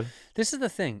think they would? This is the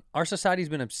thing. Our society's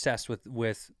been obsessed with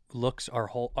looks our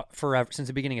whole forever since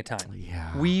the beginning of time.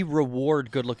 Yeah. We reward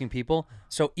good-looking people,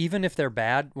 so even if they're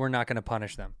bad, we're not going to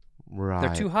punish them. Right.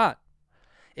 They're too hot.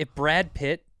 If Brad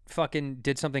Pitt fucking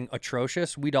did something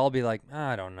atrocious, we'd all be like,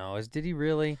 I don't know. Did he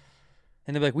really?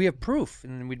 And they'd be like, we have proof.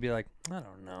 And then we'd be like, I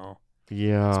don't know.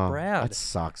 Yeah. It's Brad. That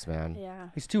sucks, man. Yeah.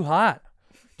 He's too hot.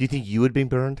 Do you think you would be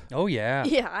burned? Oh, yeah.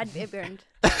 Yeah, I'd be burned.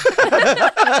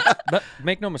 But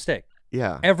make no mistake.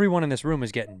 Yeah. Everyone in this room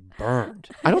is getting burned.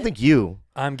 I don't think you.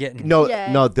 I'm getting No, Yeah.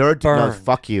 no, they're no, Burned.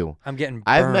 fuck you. I'm getting burned.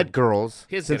 I've met girls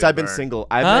He's since getting I've been burned. single.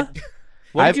 Huh?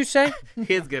 What I've- did you say?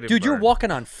 He's getting Dude, you're burned.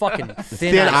 walking on fucking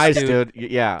thin, Thin ice, ice, dude.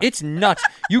 Yeah. It's nuts.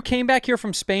 You came back here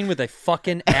from Spain with a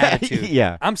fucking attitude.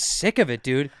 Yeah. I'm sick of it,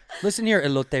 dude. Listen here,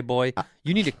 elote boy.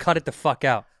 You need to cut it the fuck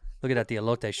out. Look at that. The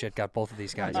elote shit got both of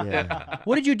these guys. Yeah.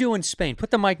 What did you do in Spain?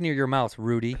 Put the mic near your mouth,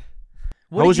 Rudy.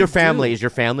 What How did was your you family? do? Is your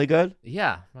family good?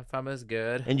 Yeah, my family's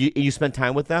good. And you spent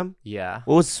time with them? Yeah.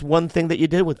 What was one thing that you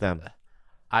did with them?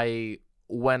 I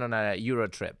went on a Euro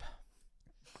trip.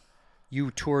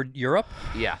 You toured Europe?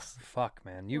 Yes. Fuck,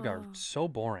 man. You are so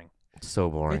boring. So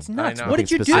boring. It's nuts. know. What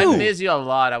did you Nothing I do? miss you a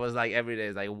lot. I was like every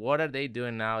day, like, what are they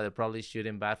doing now? They're probably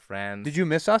shooting Bad Friends. Did you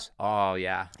miss us? Oh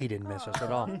yeah. He didn't miss us at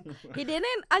all. He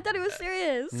didn't? I thought he was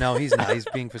serious. No, he's not. He's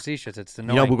being facetious. It's You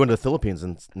annoying. know, we're going to the Philippines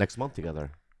next month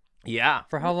together Yeah.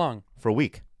 For how long? for a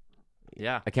week.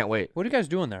 Yeah. I can't wait. What are you guys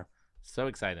doing there? So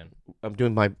exciting. I'm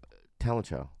doing my talent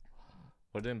show.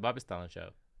 We're doing Bobby's talent show.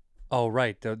 Oh,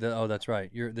 right. Oh, that's right.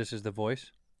 This is The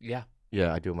Voice. Yeah.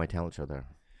 Yeah, I do my talent show there.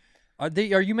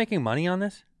 Are you making money on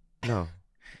this? No,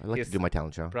 I like Yes. to do my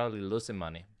talent show. Probably losing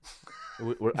money.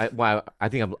 I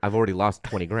think I've already lost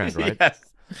 20 grand, right? Yes.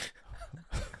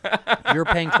 You're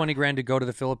paying 20 grand to go to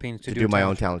the Philippines To do do a my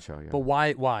own talent talent show. show. Yeah. But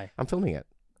why? Why? I'm filming it.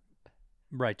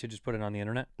 Right, to just put it on the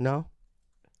internet? No,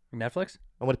 Netflix?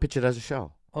 I want to pitch it as a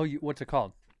show. Oh, what's it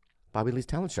called? Bobby Lee's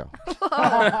talent show.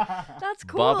 That's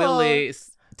cool. Bobby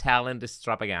Lee's talent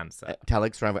extravaganza. I'm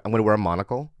going to wear a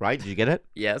monocle, right? Did you get it?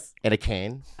 Yes. And a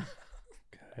cane.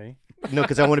 Okay. No,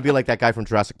 because I want to be like that guy from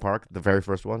Jurassic Park, the very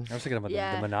first one. I was thinking about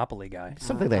Yeah. the Monopoly guy.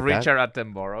 Something like Richard that.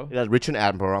 Attenborough. Yeah, Richard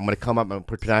Attenborough. I'm going to come up and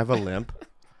pretend I have a limp,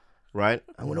 right?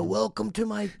 I'm going to welcome to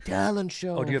my talent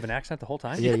show. Oh, do you have an accent the whole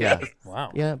time? Yeah, yeah.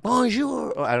 Wow. Yeah,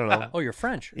 bonjour. Oh, I don't know. Oh, you're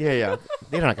French. Yeah, yeah.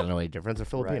 They're not going to know any difference. They're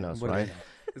Filipinos, What do you right? know?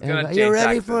 He's gonna And, change you're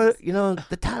ready accents. for,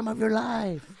 the time of your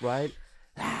life, right?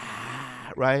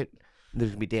 Right?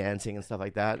 There's going to be dancing and stuff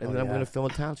like that. And Oh, then I'm yeah. going to film a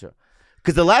talent show.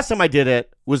 Because the last time I did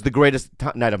it was the greatest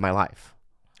night of my life.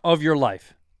 Of your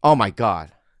life. Oh, my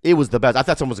God. It was the best. I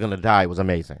thought someone was going to die. It was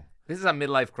amazing. This is a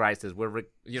midlife crisis. We're,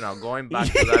 going back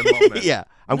to that moment. Yeah.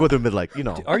 I'm going through midlife, you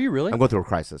know. Are you really? I'm going through a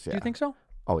crisis, yeah. Do you think so?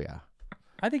 Oh, yeah.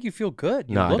 I think you feel good.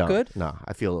 You No, I look don't. good. No,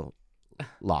 I feel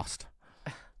lost.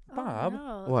 Bob.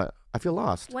 No. What? I feel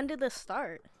lost. When did this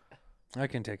start? I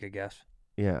can take a guess.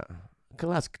 Yeah. The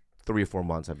last 3 or 4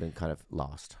 months, I've been kind of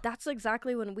lost. That's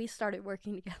exactly when we started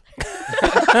working together.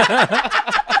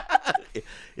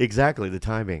 Exactly, the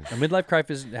timing. A midlife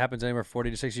crisis happens anywhere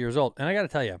 40 to 60 years old. And I got to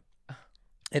tell you,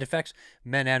 it affects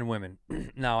men and women.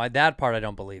 Now, that part I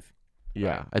don't believe.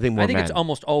 Yeah, I think more I think men. it's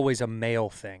almost always a male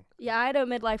thing. Yeah, I had a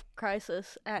midlife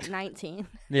crisis at 19.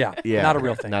 Yeah, yeah, not a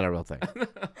real thing. Not a real thing.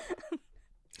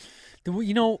 Do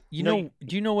you know,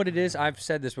 do you know what it is? I've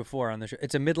said this before on the show.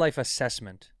 It's a midlife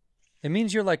assessment. It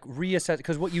means you're like reassess,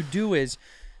 because what you do is,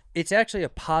 it's actually a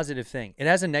positive thing. It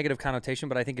has a negative connotation,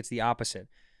 but I think it's the opposite.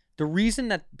 The reason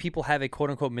that people have a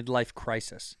quote-unquote midlife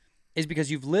crisis is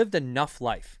because you've lived enough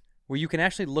life where you can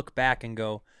actually look back and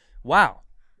go, wow,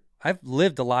 I've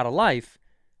lived a lot of life.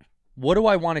 What do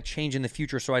I want to change in the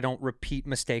future so I don't repeat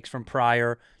mistakes from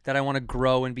prior, that I want to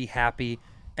grow and be happy?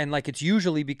 And like, it's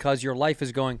usually because your life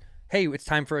is going, hey, it's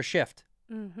time for a shift.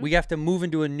 Mm-hmm. We have to move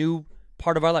into a new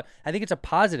part of our life. I think it's a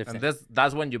positive And thing.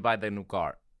 that's when you buy the new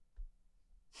car.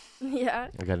 Yeah,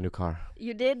 I got a new car.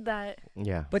 you did that.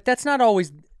 Yeah. But that's not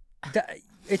always.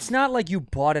 It's not like you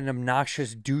bought an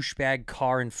obnoxious douchebag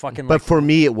car and fucking. But like, for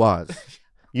me, it was.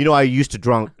 You know, I used to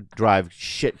drive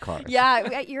shit cars.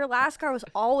 Yeah, your last car was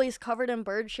always covered in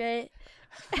bird shit.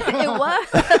 It was.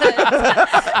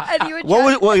 And you would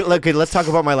What was? Well, okay, let's talk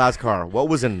about my last car. What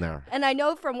was in there? And I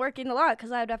know from working a lot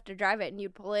because I would have to drive it, and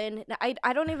you'd pull in.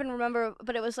 I don't even remember,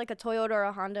 but it was like a Toyota or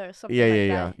a Honda or something.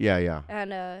 Yeah.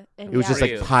 And It was just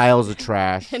like piles of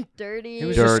trash. and dirty. it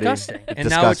was dirty. disgusting. And now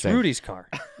it's Disgusting. Rudy's car.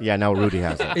 Yeah, now Rudy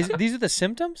has it. These are the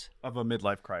symptoms. Of a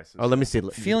midlife crisis. Oh, let me see.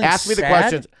 Feeling Ask me the sad?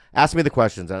 questions. Ask me the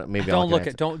questions. Maybe I'll Don't look answer.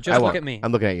 at. Don't I just look won't. at me.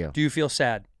 I'm looking at you. Do you feel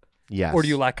sad, Yes. or do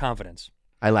you lack confidence?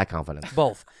 I lack confidence.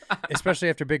 Both, especially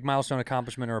after a big milestone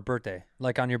accomplishment or a birthday.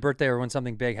 Like on your birthday or when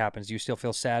something big happens, do you still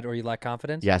feel sad or you lack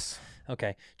confidence? Yes.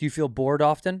 Okay. Do you feel bored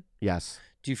often? Yes.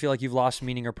 Do you feel like you've lost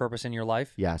meaning or purpose in your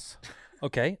life? Yes.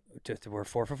 Okay. We're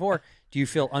 4 for 4. Do you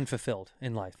feel unfulfilled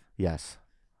in life? Yes.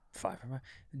 5 for 5.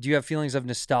 Do you have feelings of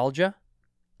nostalgia?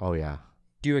 Oh yeah.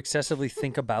 Do you excessively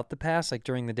think about the past? Like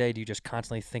during the day, do you just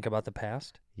constantly think about the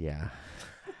past? Yeah.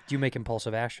 Do you make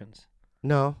impulsive actions?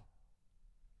 No.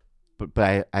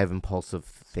 But I have impulsive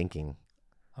thinking.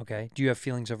 Okay. Do you have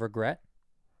feelings of regret?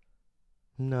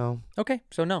 No. Okay.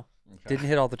 So no. Didn't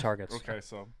hit all the targets. Okay,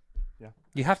 so yeah.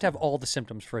 You have to have all the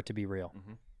symptoms for it to be real.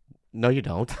 No, you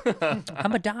don't.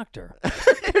 I'm a doctor.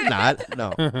 You're not.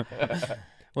 No.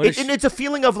 What is And it's a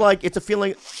feeling of like, it's a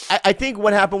feeling. I think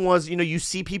what happened was, you know, you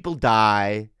see people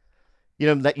die, you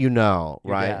know, that you know,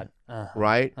 your right? dad? Uh-huh.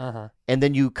 Right? Uh-huh. And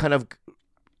then you kind of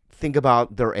think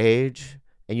about their age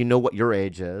and you know what your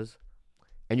age is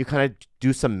and you kind of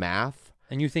do some math.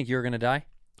 And you think you're going to die?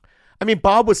 I mean,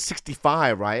 Bob was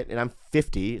 65, right? And I'm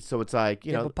 50. So it's like,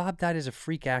 you know. But Bob died as a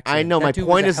freak accident. I know. That My dude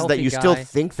point was a is that healthy you still guy.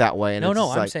 think that way. And No, it's no,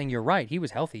 just I'm like, saying you're right. He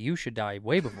was healthy. You should die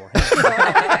way before him.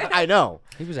 I know.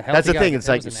 He was a healthy That's the guy, thing. but It's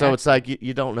that like, was an so it's like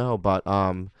you don't know, but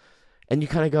and you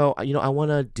kind of go, you know, I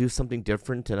want to do something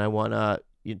different, and I want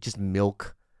to just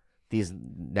milk these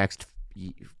next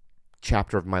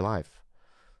chapter of my life.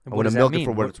 And I what want does to that milk mean? it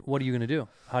for what. What are you going to do?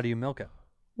 How do you milk it?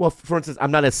 Well, for instance, I'm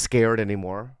not as scared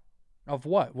anymore. Of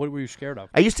what? What were you scared of?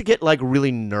 I used to get like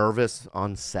really nervous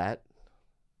on set.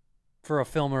 For a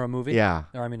film or a movie? Yeah.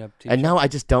 Or I mean a TV And show? now I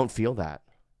just don't feel that,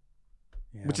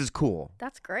 Yeah. which is cool.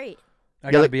 That's great. I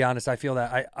Yeah, got to like- be honest. I feel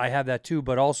that. I have that too,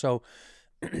 but also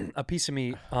a piece of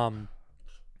me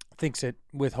thinks it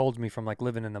withholds me from like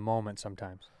living in the moment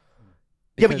sometimes.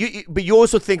 Yeah, but you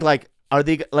also think like, are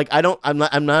they like,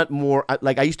 I'm not more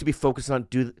like, I used to be focused on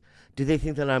do they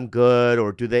think that I'm good,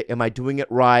 or am I doing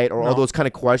it right, or all No. those kind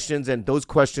of questions, and those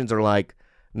questions are like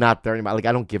not there anymore. Like,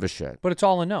 I don't give a shit. But it's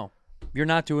all a no. You're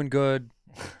not doing good.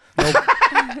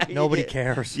 Nobody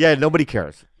cares. Yeah, nobody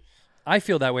cares. I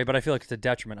feel that way, but I feel like it's a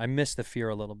detriment. I miss the fear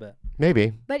a little bit.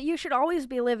 Maybe. But you should always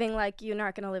be living like you're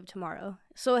not going to live tomorrow.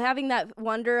 So having that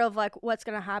wonder of like what's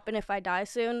going to happen if I die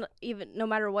soon, even no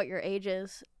matter what your age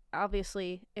is,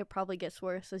 obviously it probably gets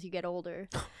worse as you get older.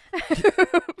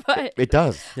 But It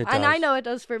does. It and I does. know it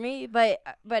does for me, but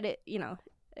it, you know,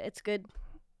 it's good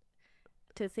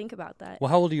to think about that. Well,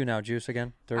 how old are you now, Juice?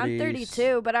 Again, 30. I'm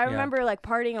 32, but I yeah. remember like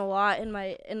partying a lot in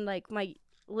my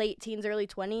late teens, early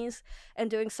 20s, and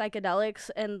doing psychedelics,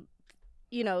 and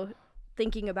you know,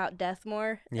 thinking about death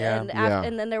more. Yeah. And Yeah.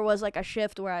 and then there was like a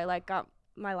shift where I like got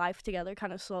my life together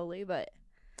kind of slowly, but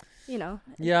you know.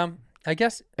 Yeah, I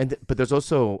guess. But there's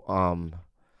also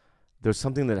there's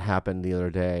something that happened the other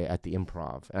day at the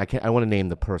Improv, and I want to name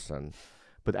the person,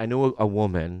 but I know a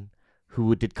woman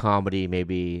who did comedy.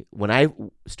 Maybe when I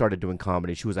started doing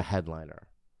comedy, she was a headliner,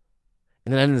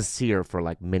 and then I didn't see her for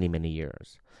like many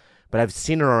years, but I've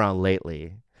seen her around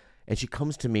lately, and she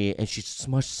comes to me, and she's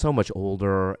so much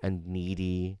older and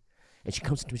needy. And she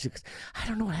comes to me, she goes, I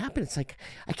don't know what happened. It's like,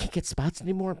 I can't get spots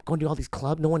anymore. I'm going to all these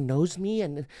clubs. No one knows me.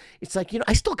 And it's like, you know,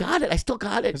 I still got it.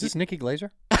 Is this Nikki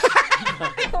Glazer?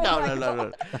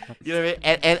 No. You know what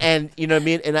I mean? And you know what I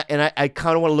mean? And I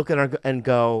kind of want to look at her and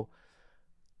go,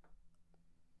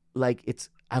 like,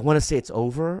 I want to say it's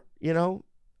over, you know?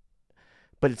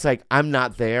 But it's like, I'm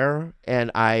not there,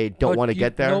 and I don't want to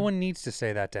get there. No one needs to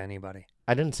say that to anybody.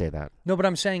 I didn't say that. No, but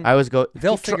I'm saying I always go,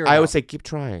 they'll figure it I out. always say, keep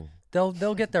trying.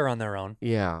 They'll get there on their own.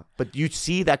 Yeah. But you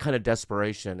see that kind of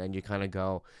desperation, and you kind of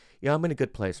go, yeah, I'm in a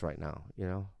good place right now, you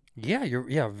know? Yeah,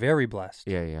 you're very blessed.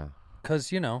 Yeah.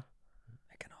 Because, you know,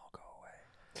 it can all go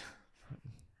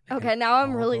away. Okay, now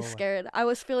I'm really scared. I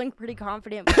was feeling pretty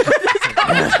confident before this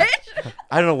conversation.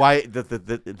 I don't know why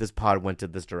this pod went to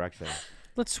this direction.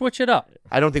 Let's switch it up.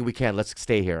 I don't think we can. Let's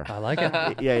stay here. I like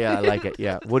it. Yeah, I like it.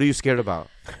 Yeah. What are you scared about?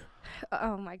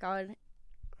 Oh my god.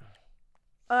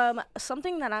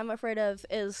 Something that I'm afraid of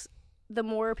is the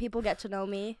more people get to know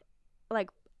me, like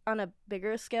on a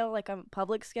bigger scale, like on a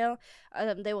public scale,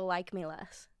 they will like me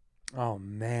less. Oh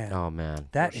man.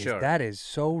 That is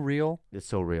so real. It's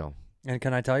so real. And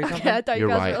can I tell you something? Okay, I thought You're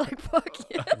you guys right. were like, fuck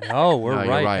yeah. No, we're No, you're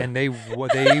right. right. And they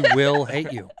will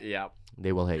hate you. Yeah.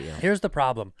 They will hate you. Here's the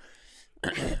problem.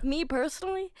 Me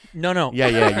personally? No. Yeah,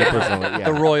 you personally. Yeah.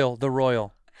 The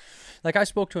royal. Like, I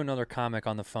spoke to another comic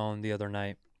on the phone the other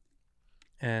night,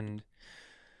 and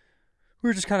we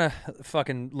were just kind of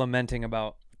fucking lamenting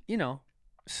about, you know,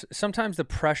 sometimes the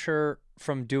pressure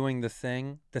from doing the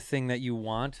thing that you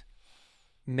want,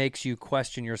 makes you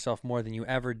question yourself more than you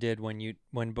ever did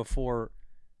when before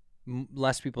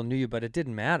less people knew you, but it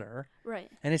didn't matter. Right.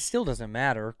 And it still doesn't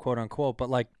matter, quote unquote, but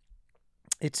like,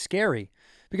 it's scary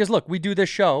because look, we do this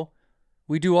show,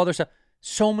 we do other stuff.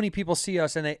 So many people see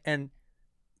us and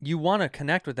you want to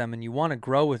connect with them and you want to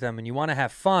grow with them and you want to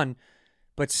have fun,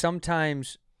 but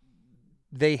sometimes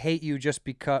they hate you just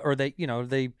because, or they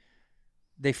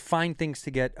find things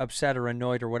to get upset or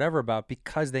annoyed or whatever about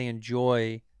because they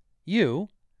enjoy you.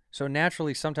 So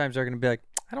naturally, sometimes they're going to be like,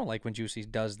 I don't like when Juicy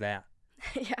does that.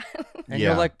 Yeah. And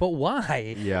you're like, but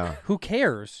why? Yeah. Who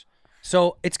cares?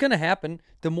 So it's going to happen.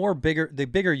 The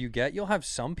bigger you get, you'll have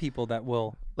some people that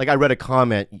will. Like, I read a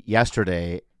comment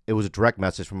yesterday. It was a direct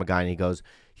message from a guy, and he goes,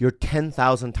 "You're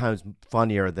 10,000 times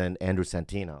funnier than Andrew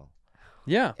Santino."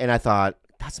 Yeah. And I thought,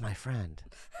 that's my friend.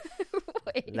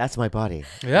 Wait. That's my buddy.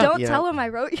 Yeah. Don't You tell know? him I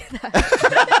wrote you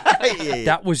that. Yeah.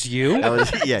 That was you? That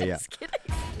was, yeah. Just kidding.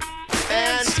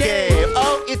 Manscaped.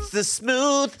 Oh, it's the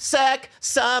smooth sack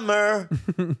summer,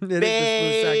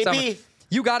 baby.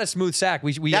 You got a smooth sack.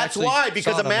 We That's actually why,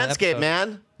 because saw of it on the Manscaped, episode.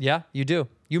 man. Yeah, you do.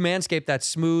 You manscape that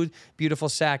smooth, beautiful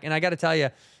sack. And I got to tell you,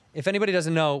 if anybody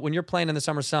doesn't know, when you're playing in the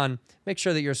summer sun, make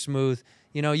sure that you're smooth.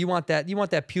 You know, you want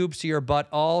that pubes to your butt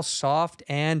all soft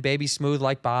and baby smooth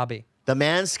like Bobby. The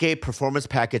Manscaped Performance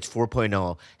Package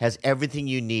 4.0 has everything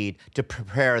you need to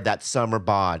prepare that summer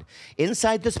bod.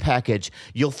 Inside this package,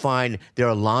 you'll find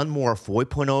their Lawnmower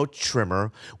 4.0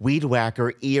 trimmer, Weed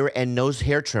Whacker ear and nose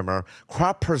hair trimmer,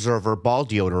 Crop Preserver ball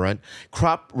deodorant,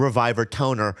 Crop Reviver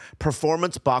toner,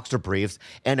 Performance boxer briefs,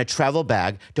 and a travel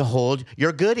bag to hold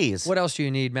your goodies. What else do you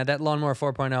need, man? That Lawnmower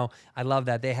 4.0, I love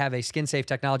that. They have a skin-safe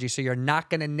technology, so you're not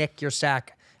going to nick your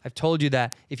sack. I've told you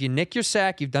that. If you nick your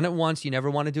sack, you've done it once, you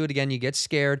never want to do it again, you get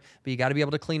scared, but you got to be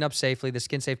able to clean up safely. The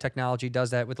skin-safe technology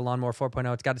does that with the Lawnmower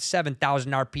 4.0. It's got a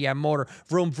 7,000 RPM motor.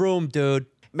 Vroom, vroom, dude.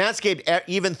 Manscaped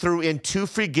even threw in 2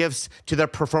 free gifts to their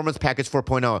Performance Package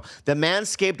 4.0. The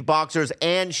Manscaped Boxers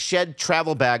and Shed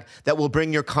Travel Bag that will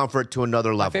bring your comfort to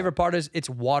another level. My favorite part is it's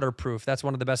waterproof. That's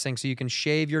one of the best things. So you can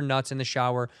shave your nuts in the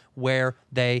shower where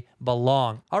they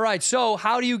belong. All right, so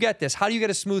how do you get this? How do you get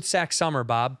a smooth sack summer,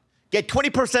 Bob? Get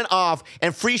 20% off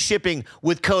and free shipping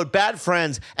with code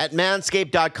BADFRIENDS at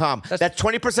manscaped.com. That's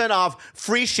 20% off,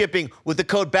 free shipping with the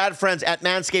code BADFRIENDS at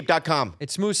manscaped.com.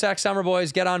 It's Smooth Sack Summer,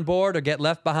 boys. Get on board or get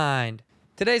left behind.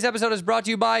 Today's episode is brought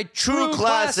to you by True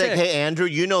Classic. Hey, Andrew,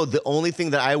 you know the only thing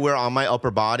that I wear on my upper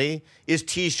body is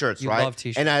T-shirts, right? You love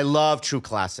T-shirts. And I love True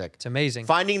Classic. It's amazing.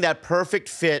 Finding that perfect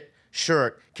fit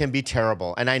shirt can be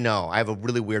terrible. And I know, I have a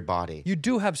really weird body. You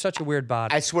do have such a weird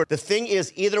body. I swear, the thing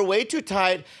is either way too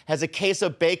tight, has a case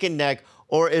of bacon neck,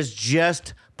 or is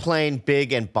just plain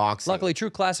big and boxy. Luckily, True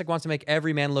Classic wants to make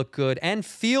every man look good and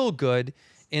feel good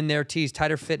in their tees.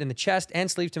 Tighter fit in the chest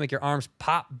and sleeves to make your arms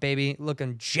pop, baby,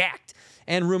 looking jacked.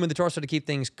 And room in the torso to keep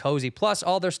things cozy. Plus,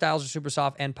 all their styles are super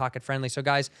soft and pocket-friendly. So,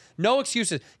 guys, no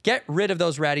excuses. Get rid of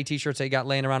those ratty T-shirts that you got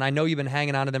laying around. I know you've been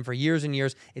hanging on to them for years and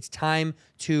years. It's time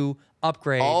to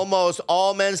Upgrade. Almost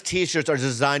all men's t-shirts are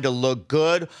designed to look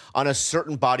good on a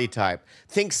certain body type.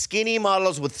 Think skinny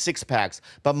models with six packs,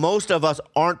 but most of us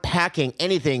aren't packing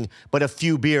anything but a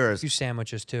few beers. You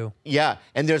sandwiches too. Yeah,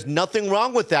 and there's nothing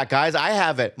wrong with that, guys. I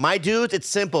have it. My dudes, it's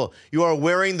simple. You are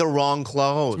wearing the wrong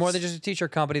clothes. It's more than just a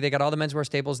t-shirt company. They got all the menswear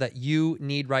staples that you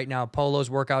need right now. Polos,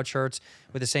 workout shirts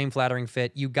with the same flattering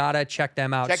fit. You gotta check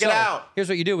them out. Check it out. Here's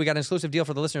what you do. We got an exclusive deal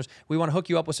for the listeners. We want to hook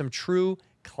you up with some True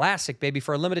Classic, baby.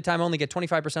 For a limited time only, get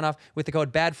 25% off with the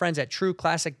code BADFRIENDS at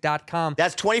trueclassic.com.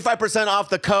 That's 25% off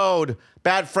the code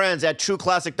BADFRIENDS at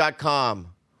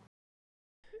trueclassic.com.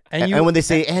 And when they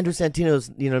say Andrew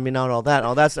Santino's, you know what I mean, not all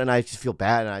that, and I just feel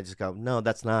bad, and I just go, no,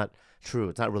 that's not true.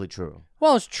 It's not really true.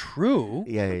 Well, it's true.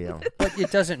 Yeah. But it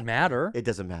doesn't matter. It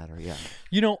doesn't matter, yeah.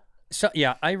 You know, so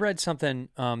yeah, I read something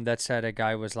that said a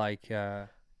guy was like,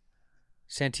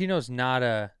 Santino's not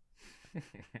a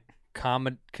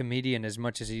comedian as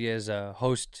much as he is a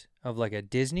host of like a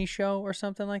Disney show or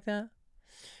something like that.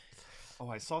 Oh,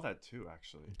 I saw that too,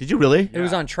 actually. Did you really? It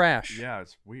was on Trash. Yeah,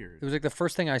 it's weird. It was like the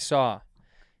first thing I saw.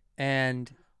 And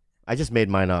I just made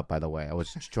mine up, by the way. I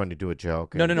was just trying to do a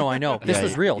joke. No, I know. This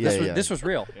was real. This was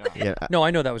real. Yeah. No, I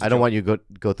know that was. I don't want you to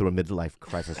go through a midlife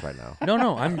crisis right now.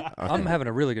 No, I'm having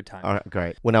a really good time. All right,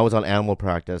 great. When I was on Animal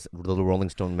Practice, the Rolling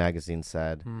Stone magazine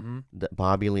said that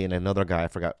Bobby Lee and another guy, I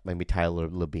forgot, maybe Tyler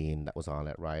Labine, that was on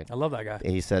it, right? I love that guy.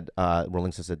 And he said,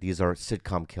 Rolling Stone said, these are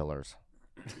sitcom killers.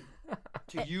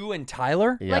 To you and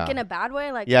Tyler? Yeah. Like in a bad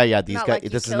way? Like Yeah. These not guys.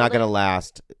 like This is you not going to killed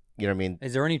last. You know what I mean?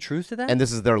 Is there any truth to that? And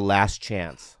this is their last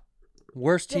chance.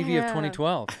 Worst TV of Damn.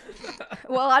 2012. it?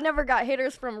 Well, I never got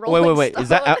haters from Rolling Wait. Stone. Is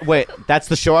that wait? That's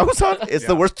the show I was on. It's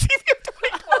the worst TV of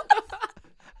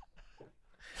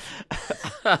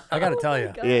 2012. I got to tell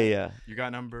you. God. Yeah. You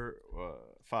got number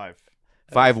 5.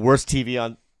 5 worst TV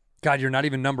on. God, you're not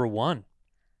even number one.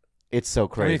 It's so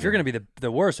crazy. I mean, if you're gonna be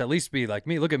the worst, at least be like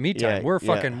me. Look at Me Time. Yeah, We're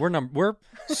yeah. fucking. We're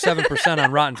 7%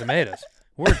 on Rotten Tomatoes.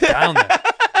 We're down there.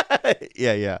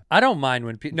 Yeah. I don't mind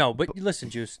when people. No, but listen,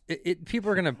 Juice. People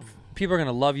are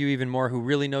gonna love you even more. Who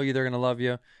really know you, they're gonna love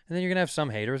you, and then you're gonna have some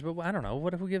haters. But I don't know.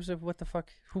 Who gives a what the fuck?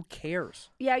 Who cares?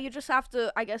 Yeah, you just have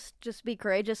to, I guess, just be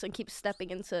courageous and keep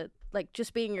stepping into, like,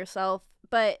 just being yourself.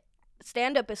 But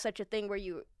stand-up is such a thing where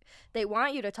they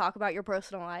want you to talk about your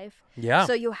personal life. Yeah.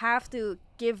 So you have to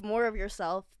give more of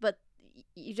yourself, but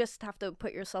you just have to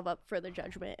put yourself up for the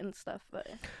judgment and stuff. But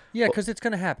Yeah, because it's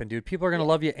gonna happen, dude. People are gonna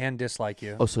love you and dislike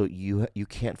you. Oh, so you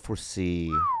can't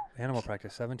foresee. Animal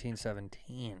Practice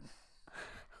 1717.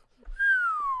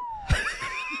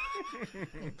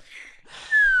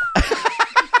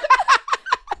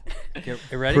 You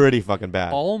ready? Pretty fucking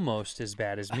bad. Almost as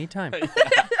bad as Me Time.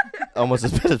 Almost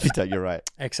as bad as Pizza. You're right.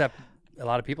 Except a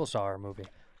lot of people saw our movie.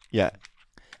 Yeah.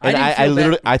 I And didn't I feel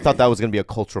literally bad. I thought that was gonna be a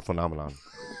cultural phenomenon.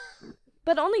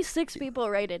 But only 6 people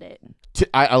rated it.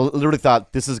 I literally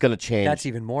thought this is gonna change. That's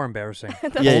even more embarrassing.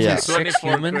 Yeah. 6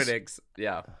 humans. critics.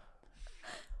 Yeah.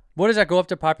 What does that go up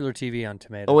to popular TV on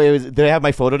Tomatoes? Oh wait, do they have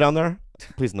my photo down there?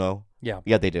 Please no. Yeah.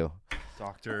 Yeah, they do.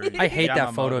 Dr. I hate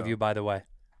that photo of Yamamoto. you, by the way.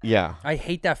 Yeah. I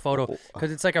hate that photo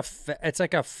because it's like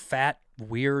a fat,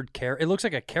 weird It looks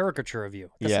like a caricature of you.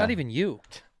 That's Yeah. not even you.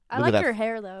 I Look at like that. your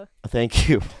hair, though. Thank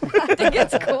you. I think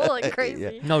it's cool and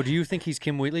crazy. No, do you think he's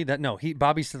Kim Wheatley?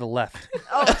 Bobby's to the left.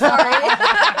 Oh, sorry.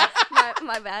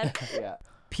 my bad. Yeah.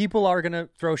 People are gonna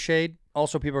throw shade.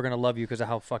 Also, people are gonna love you because of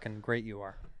how fucking great you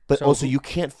are. But So also, you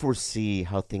can't foresee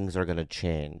how things are going to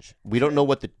change. We don't know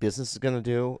what the business is going to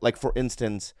do. Like, for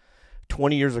instance,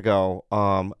 20 years ago,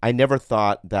 I never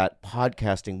thought that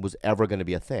podcasting was ever going to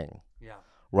be a thing. Yeah.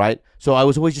 Right? So I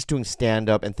was always just doing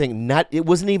stand-up and it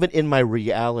wasn't even in my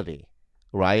reality,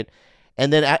 right?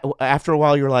 And then after a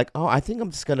while, you're like, oh, I think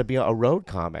I'm just going to be a road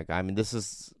comic. I mean, this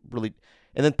is really...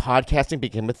 And then podcasting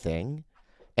became a thing.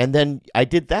 And then I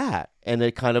did that. And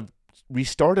it kind of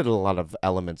restarted a lot of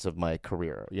elements of my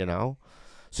career, you know?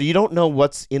 So you don't know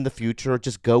what's in the future.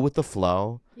 Just go with the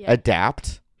flow,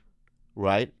 adapt,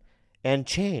 right? And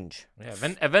change. Yeah.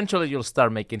 Eventually, you'll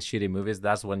start making shitty movies.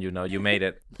 That's when you know you made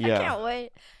it. Yeah. I can't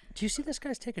wait. Do you see this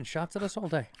guy's taking shots at us all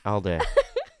day? All day.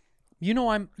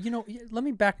 Let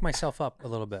me back myself up a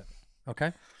little bit,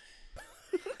 okay?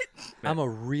 I'm a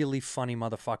really funny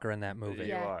motherfucker in that movie.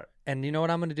 Yeah. You are. And you know what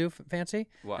I'm going to do, Fancy?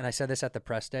 What? And I said this at the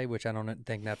press day, which I don't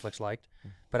think Netflix liked.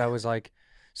 But I was like,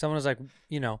 someone was like,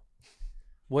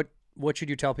 what what should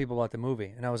you tell people about the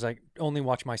movie? And I was like, only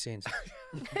watch my scenes.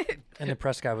 And the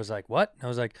press guy was like, what? And I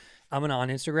was like, on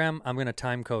Instagram, I'm going to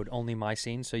time code only my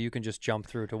scenes so you can just jump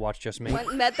through to watch just me.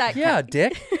 Met that yeah,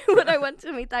 dick. When I went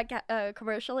to meet that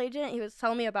commercial agent, he was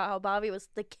telling me about how Bobby was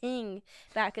the king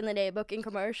back in the day booking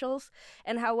commercials,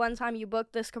 and how one time you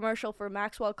booked this commercial for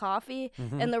Maxwell Coffee,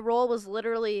 and the role was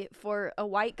literally for a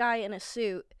white guy in a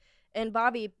suit, and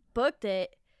Bobby booked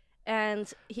it,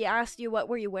 and he asked you what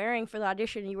were you wearing for the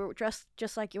audition, and you were dressed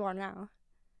just like you are now.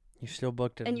 You still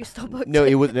booked it. And you still booked No,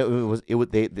 it. it was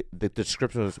the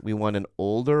description was we want an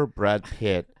older Brad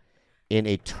Pitt in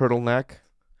a turtleneck,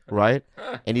 right?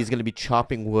 And he's going to be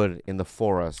chopping wood in the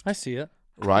forest, I see it.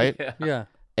 right? Yeah.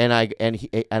 And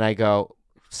I go,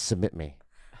 submit me.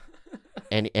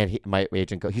 My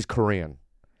agent goes, he's Korean.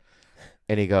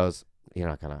 And he goes, you're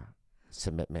not going to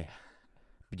submit me.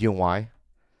 Do you know why?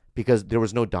 Because there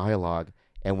was no dialogue.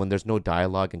 And when there's no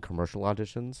dialogue in commercial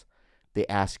auditions, they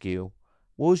ask you,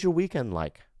 what was your weekend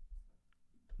like?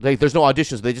 Like, there's no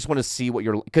auditions. They just want to see what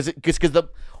you're... Because the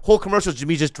whole commercial is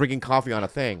me just drinking coffee on a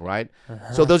thing, right?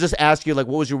 So they'll just ask you, like,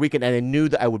 what was your weekend? And I knew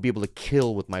that I would be able to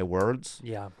kill with my words.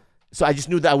 Yeah. So I just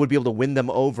knew that I would be able to win them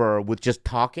over with just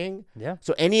talking. Yeah.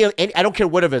 So any I don't care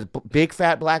what it is, big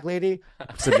fat black lady,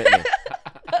 submit me.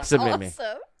 Submit me.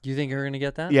 Also, Do you think you're going to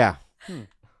get that? Yeah.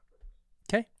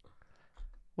 Okay.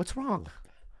 What's wrong?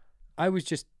 I was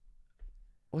just...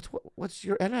 What's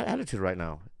your attitude right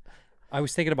now? I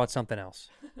was thinking about something else.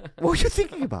 What were you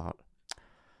thinking about?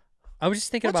 I was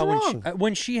just thinking What's about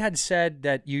when she had said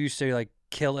that you used to like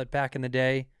kill it back in the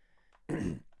day.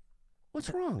 What's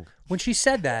wrong? When she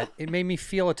said that, it made me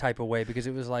feel a type of way because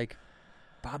it was like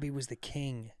Bobby was the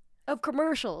king of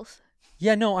commercials.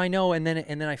 Yeah, no, I know. And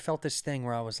then I felt this thing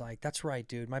where I was like, that's right,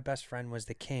 dude. My best friend was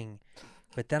the king.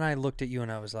 But then I looked at you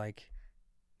and I was like,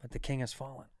 but the king has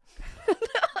fallen. I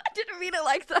didn't mean it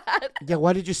like that. Yeah,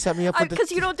 why did you set me up with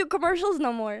Because you don't do commercials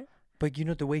no more. But you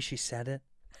know the way she said it?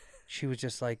 She was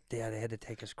just like, yeah, they had to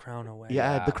take his crown away.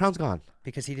 Yeah, the crown's gone.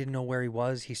 Because he didn't know where he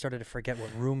was. He started to forget what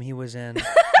room he was in.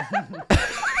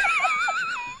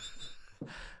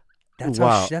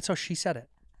 That's how she said it.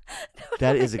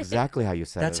 That is exactly how you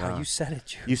said That's it. how you said it,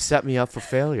 Jude. You set me up for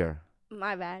failure.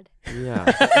 My bad.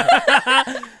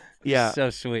 Yeah. Yeah. So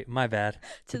sweet. My bad.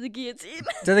 To the guillotine.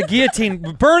 To the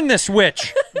guillotine. Burn this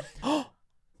witch.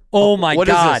 Oh my What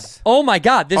is God. this? Oh my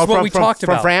God. This is what we talked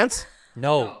about. From France?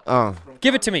 No. Oh.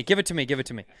 Give it to me. Give it to me. Give it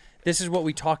to me. This is what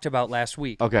we talked about last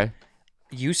week. Okay.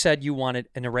 You said you wanted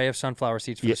an array of sunflower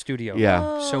seeds for the studio.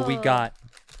 Yeah. So we got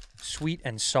sweet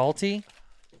and salty,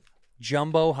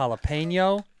 jumbo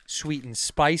jalapeno, sweet and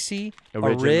spicy,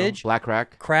 Original, ridge, black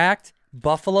crack, cracked,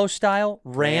 buffalo style,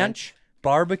 ranch,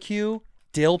 barbecue,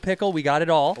 dill pickle. We got it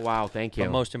all. Wow, thank you.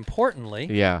 But most importantly,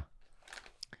 yeah.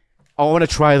 Oh, I want to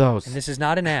try those. and this is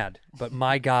not an ad, but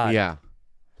my God, Yeah.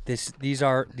 these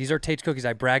are Tate's cookies.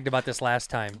 I bragged about this last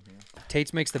time.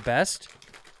 Tate's makes the best,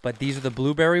 but these are the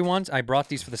blueberry ones. I brought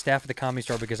these for the staff at the Comedy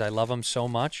Store because I love them so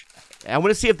much. I want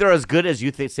to see if they're as good as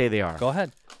you say they are. Go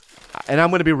ahead. And I'm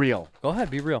going to be real. Go ahead.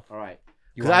 Be real. All right.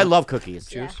 You Because want I it? love cookies.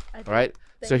 Juice? I do. All right.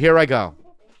 So here I go.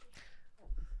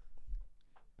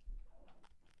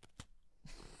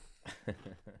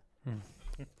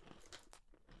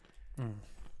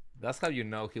 That's how you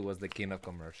know he was the king of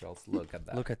commercials. Look at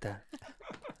that. Look at that.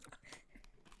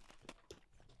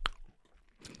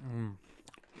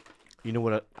 You know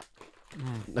what?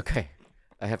 Okay.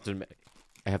 I have to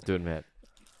admit.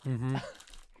 Mm-hmm.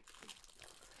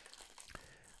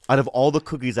 Out of all the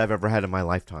cookies I've ever had in my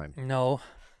lifetime, No.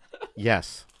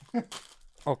 yes.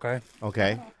 Okay.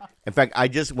 Okay. In fact, I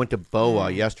just went to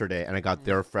Boa yesterday and I got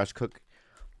their fresh cook.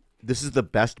 This is the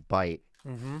best bite.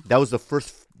 Mm-hmm. That was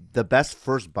the best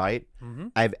first bite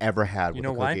I've ever had with know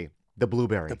a why? cookie. The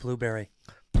blueberry. The blueberry.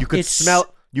 You can It's-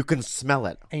 smell. You can smell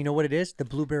it. And you know what it is? The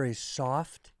blueberry is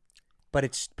soft, but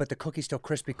the cookie's still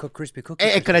crispy. Crispy cookie.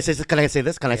 Hey, can I say this? Can I say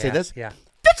this? Can I say Yeah, this? Yeah.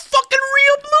 That's fucking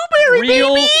real blueberry,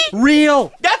 baby.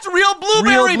 Real. That's real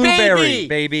blueberry,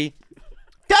 baby.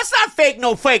 That's not fake.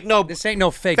 No fake. No. This ain't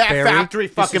no fake Fat berry. factory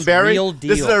This fucking is berry. Real deal.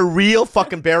 This is a real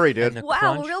fucking berry, dude. And the Wow,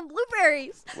 crunch. real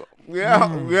blueberries.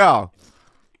 Yeah, yeah.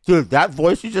 Dude, that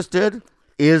voice you just did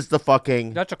is the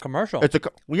fucking. That's a commercial.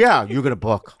 Yeah, you're gonna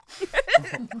book.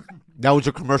 That was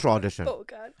your commercial audition. Oh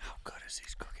God. How good is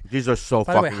these cookies? These are so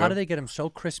By the fucking. way, how do good. they get them so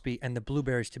crispy and the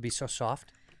blueberries to be so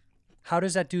soft? How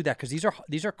does that do that? Because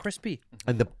these are crispy.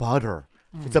 And the butter.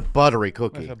 It's a buttery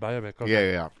cookie. It's a buttery cookie.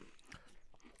 Yeah.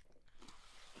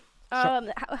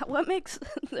 What makes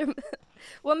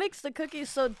what makes the cookies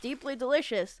so deeply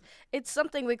delicious? It's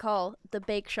something we call the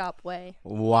bake shop way.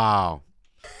 Wow.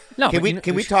 No, Can but we you know-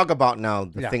 can we talk about now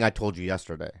the Yeah. thing I told you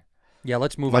yesterday? Yeah,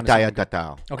 let's move on. To something.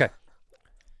 Mataya. Okay.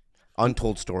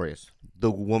 Untold stories.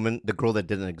 The girl that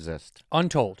didn't exist.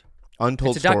 Untold.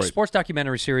 Untold It's a stories. sports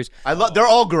documentary series. They're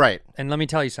all great. And let me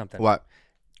tell you something. What?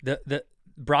 The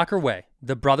Brocker Way,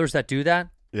 the brothers that do that,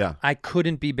 Yeah. I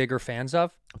couldn't be bigger fans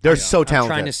of. They're so I'm talented.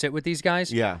 trying to sit with these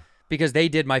guys. Yeah. Because they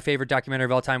did my favorite documentary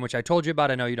of all time, which I told you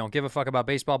about. I know you don't give a fuck about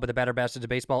baseball, but The Batter Bastards of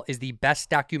Baseball is the best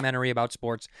documentary about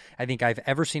sports I think I've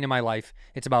ever seen in my life.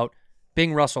 It's about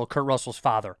Bing Russell, Kurt Russell's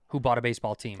father, who bought a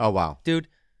baseball team. Oh, wow. Dude.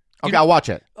 Okay, I'll watch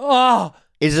it. Oh.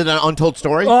 Is it an untold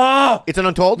story? Oh. It's an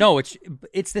untold? No,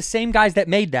 it's the same guys that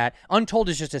made that. Untold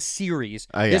is just a series.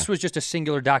 Oh, yeah. This was just a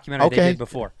singular documentary they did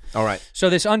before. All right. So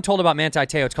this Untold about Manti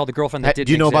Te'o, it's called The Girlfriend That Didn't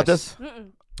Do you know about Exist. this?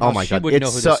 Oh my she God! wouldn't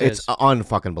know who this It's is.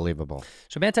 unfucking believable.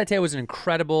 So Manti Te'o was an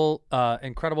incredible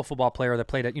football player that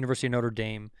played at University of Notre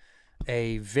Dame.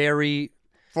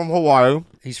 From Hawaii.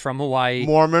 He's from Hawaii.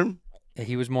 Mormon.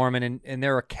 He was Mormon, and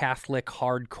they're a Catholic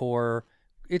hardcore.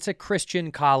 It's a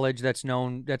Christian college that's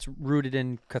rooted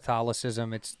in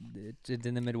Catholicism. It's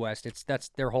in the Midwest. That's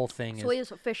their whole thing. So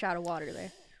he's a fish out of water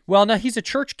there. Well, no, he's a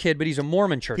church kid, but he's a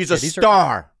Mormon church He's kid. a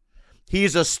star.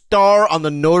 He's a star on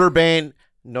the Notre Dame.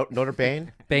 Notre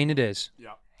Dame? Bane it is.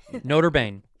 Yeah. Notre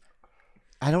Dame.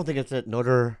 I don't think it's at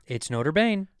Notre. It's Notre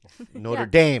Dame. Notre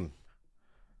Dame.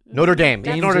 Notre Dame.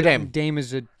 Notre Dame. Dame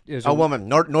is a woman.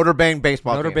 Notre Dame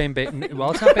baseball. Notre team. Dame.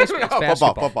 Well, it's not baseball. It's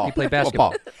basketball. Football. He played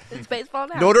basketball. It's baseball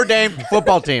now. Notre Dame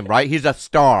football team, right? He's a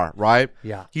star, right?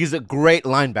 Yeah. He's a great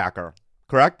linebacker,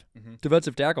 correct? Mm-hmm.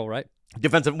 Defensive tackle, right?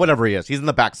 Defensive, whatever he is. He's in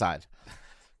the backside.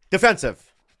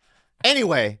 Defensive.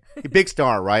 Anyway, big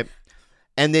star, right?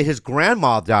 And then his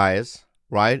grandma dies,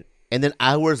 right? And then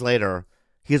hours later,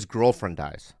 his girlfriend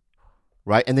dies,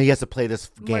 right? And then he has to play this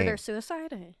game. Murder,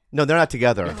 suicide? No, they're not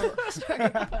together.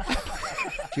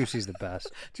 Juicy's the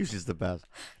best. Juicy's the best.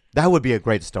 That would be a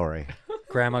great story.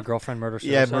 Grandma, girlfriend, murder,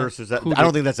 suicide. Yeah, murder, suicide. I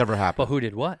don't think that's ever happened. But who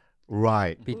did what?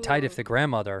 Right. Be tight if the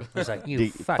grandmother was like, you The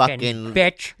fucking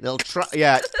bitch. They'll try,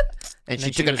 yeah. And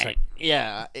she then took she it. was like,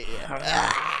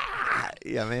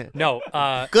 Yeah, man. No.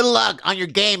 Good luck on your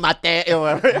game,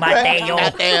 Mateo.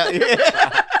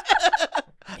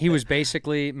 He was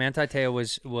basically, Manti Te'o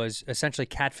was essentially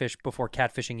catfish before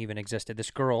catfishing even existed.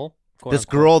 This girl, quote This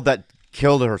unquote, girl that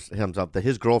killed himself, that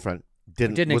his girlfriend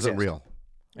wasn't exist. real.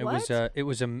 It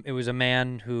was a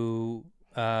man who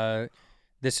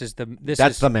that's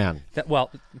the man.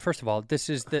 Well, first of all, this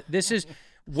is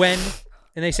when,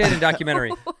 and they say it in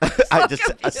documentary. I just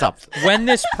stopped. When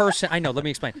this person, I know. Let me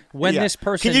explain. When this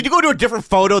person, Can you go to a different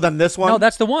photo than this one? No,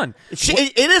 that's the one.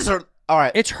 It is her. All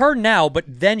right. It's her now, but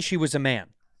then she was a man.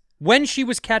 When she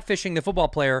was catfishing the football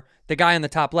player, the guy on the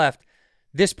top left,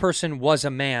 this person was a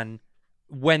man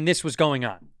when this was going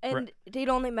on. And he'd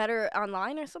only met her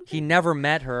online or something? He never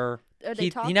met her.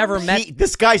 He never met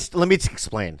this guy. Let me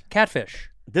explain. catfish.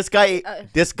 This guy.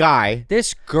 This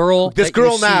girl. That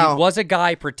you see now was a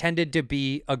guy pretended to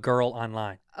be a girl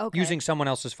online, using someone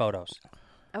else's photos.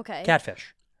 Okay.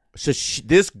 Catfish. So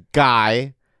this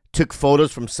guy took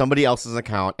photos from somebody else's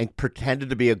account and pretended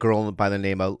to be a girl by the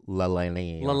name of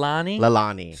Lalani.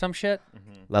 Lalani. Some shit.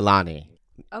 Lalani.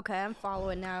 Okay, I'm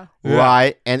following now.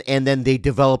 Right, and then they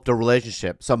developed a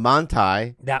relationship. So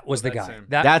Manti, that was the guy.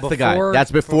 That's the guy.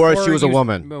 That's before she was a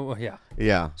woman. Yeah.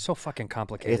 Yeah. So fucking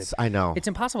complicated. I know. It's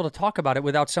impossible to talk about it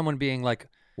without someone being like,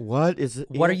 "What is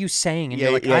it? What are you saying?" And Yeah,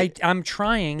 you're like, I'm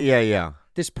trying. Yeah.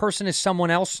 This person is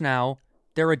someone else now.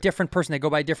 They're a different person. They go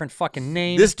by a different fucking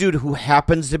name. This dude who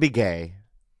happens to be gay,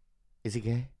 is he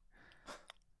gay?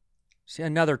 See,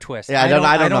 another twist. Yeah, I don't know.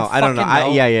 I don't know.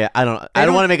 I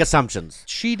don't want to make assumptions.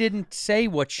 She didn't say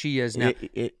what she is now.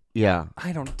 Yeah.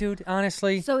 I don't, dude.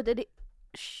 Honestly. So did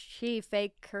she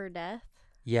fake her death?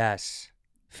 Yes,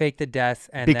 fake the death,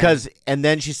 and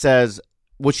then she says,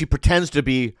 well, she pretends to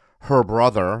be her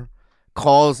brother,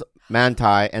 calls Manti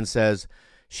and says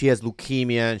she has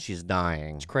leukemia and she's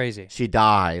dying. It's crazy. She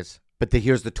dies, but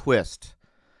here's the twist.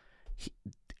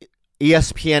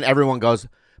 ESPN, everyone goes,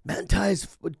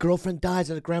 Manti's girlfriend dies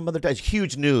and his grandmother dies.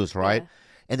 Huge news, right? Yeah.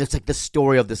 And it's like the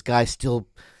story of this guy still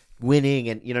winning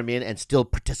and, you know what I mean, and still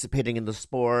participating in the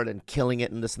sport and killing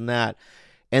it and this and that.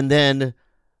 And then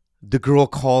the girl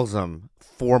calls him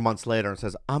 4 months later and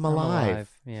says, I'm alive.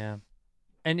 Yeah.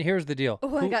 And here's the deal.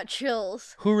 Oh, I got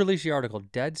chills. Who released the article?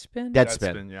 Deadspin?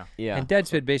 Deadspin, yeah. And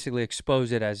Deadspin basically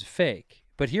exposed it as fake.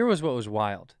 But here was what was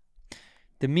wild.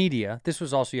 The media, this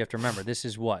was also, you have to remember, this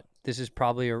is what? This is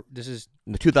probably, this is...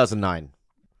 2009.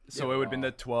 So it would have been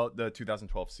the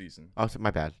 2012 season. Oh,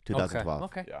 my bad. 2012.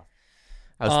 Okay. Yeah.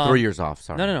 I was 3 years off,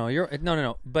 sorry. No.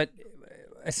 No. But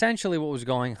essentially what was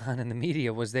going on in the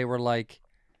media was they were like,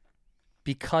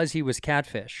 because he was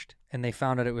catfished and they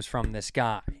found out it was from this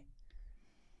guy,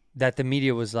 that the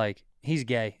media was like, he's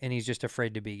gay and he's just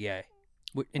afraid to be gay.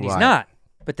 And he's Right. not.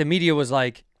 But the media was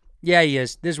like, yeah, he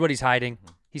is. This is what he's hiding.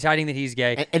 He's hiding that he's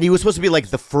gay. And he was supposed to be like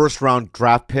the first round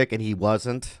draft pick, and he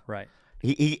wasn't. Right.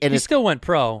 He He still went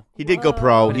pro. He did go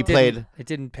pro. but He it didn't- played. It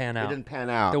didn't pan out. It didn't pan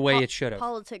out. the way it should have.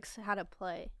 Politics had to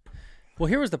play. Well,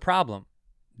 here was the problem.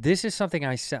 This is something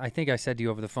I said. I think I said to you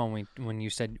over the phone when you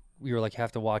said you were like, you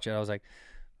have to watch it. I was like,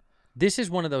 this is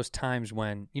one of those times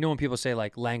when, you know, when people say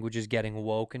like language is getting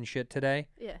woke and shit today,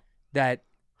 Yeah. that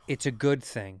it's a good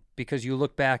thing because you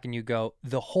look back and you go,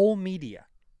 the whole media,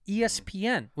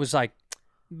 ESPN was like,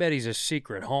 bet he's a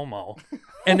secret homo.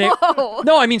 And they, Whoa.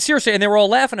 no, I mean, seriously. And they were all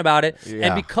laughing about it. Yeah.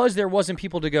 And because there wasn't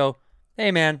people to go,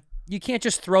 hey man, you can't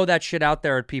just throw that shit out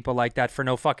there at people like that for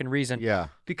no fucking reason. Yeah.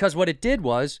 Because what it did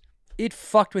was it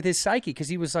fucked with his psyche because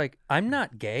he was like, I'm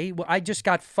not gay. Well, I just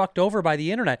got fucked over by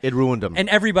the internet. It ruined him. And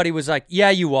everybody was like, yeah,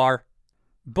 you are.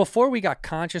 Before we got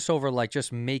conscious over like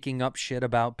just making up shit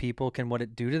about people can what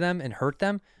it do to them and hurt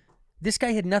them, this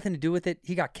guy had nothing to do with it.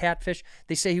 He got catfish.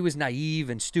 They say he was naive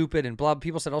and stupid and blah.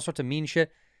 People said all sorts of mean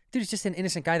shit. Dude, he's just an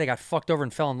innocent guy that got fucked over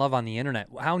and fell in love on the internet.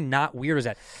 How not weird is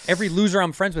that? Every loser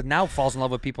I'm friends with now falls in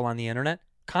love with people on the internet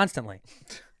constantly.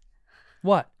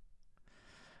 What?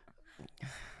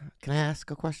 Can I ask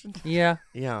a question? Yeah.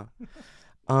 Yeah.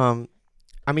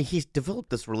 I mean, he's developed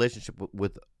this relationship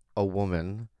with a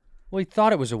woman. Well, he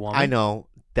thought it was a woman. I know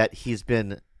that he's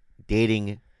been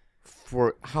dating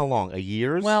for how long? A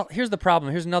year? Well, here's the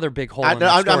problem. Here's another big hole in I'm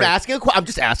the story. asking. I'm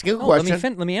just asking a No,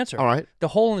 question. let me answer. All right. The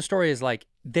hole in the story is like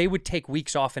they would take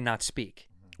weeks off and not speak.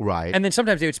 Right. And then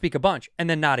sometimes they would speak a bunch and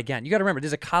then not again. You got to remember,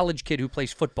 there's a college kid who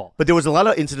plays football. But there was a lot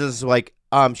of incidents like,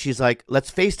 she's like,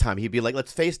 let's FaceTime. He'd be like,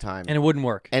 let's FaceTime. And it wouldn't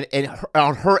work. And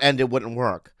on her end, it wouldn't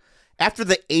work. After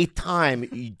the 8th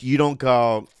time, you don't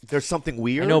go, there's something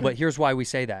weird. I know, but here's why we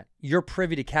say that. You're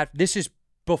privy to cat. This is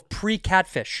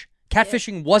pre-catfish.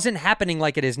 Catfishing wasn't happening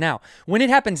like it is now. When it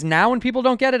happens now and people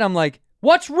don't get it, I'm like,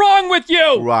 what's wrong with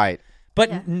you? Right.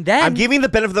 But then I'm giving the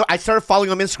benefit of I started following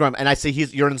him on Instagram, and I say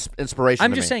you're an inspiration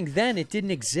I'm to just me. saying then it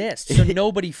didn't exist. So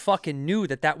nobody fucking knew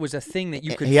that was a thing that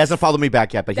you could. He hasn't followed me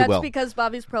back yet, but That's he will. because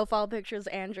Bobby's profile picture is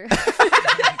Andrew.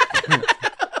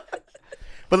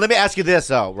 But let me ask you this,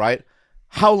 though, right?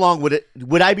 How long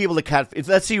would I be able to catfish?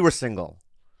 Let's say you were single.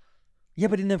 Yeah,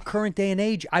 but in the current day and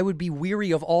age, I would be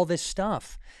weary of all this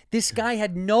stuff. This guy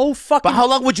had no fucking. But how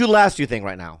long would you last, do you think,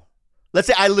 right now? Let's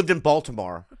say I lived in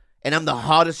Baltimore, and I'm the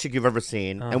hottest chick you've ever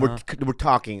seen, and we're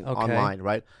talking online,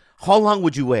 right? How long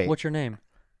would you wait? What's your name?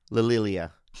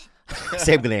 Lilia.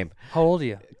 Same name. How old are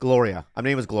you? Gloria. My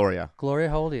name is Gloria. Gloria,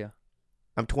 how old are you?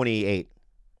 I'm 28.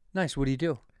 Nice. What do you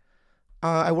do?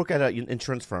 I work at an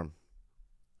insurance firm.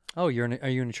 Oh, are you in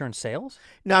insurance sales?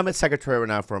 No, I'm a secretary right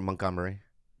now for Montgomery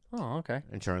Oh, okay.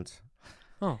 Insurance.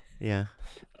 Oh. Yeah.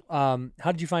 How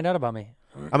did you find out about me?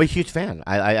 I'm a huge fan.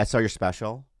 I saw your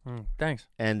special. Thanks.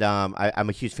 And I'm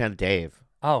a huge fan of Dave.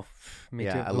 Oh, me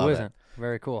Yeah, too. I Who love it. isn't?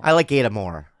 Very cool. I like Gata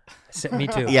more. Me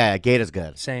too. Yeah, Gata's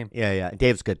good. Same. Yeah.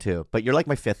 Dave's good too. But you're like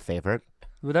my 5th favorite.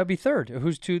 Would that be third?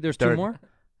 Who's two? There's two Third. more?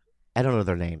 I don't know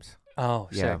their names. Oh,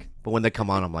 Yeah. sick. But when they come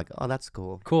on, I'm like, oh, that's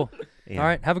cool. Cool. Yeah. All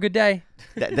right. Have a good day.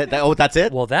 Oh, that's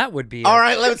it? Well, that would be All it.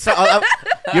 right, let's.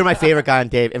 You're my favorite guy on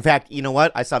Dave. In fact, you know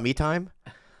what? I saw Me Time,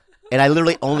 and I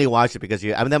literally only watched it because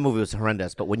you. I mean, that movie was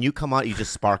horrendous, but when you come on, you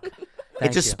just spark. It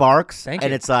Thank just you. sparks, Thank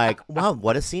and you. it's like, wow,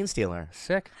 what a scene stealer.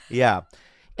 Sick. Yeah,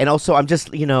 and also I'm just,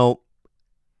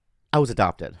 I was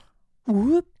adopted.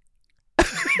 Whoop.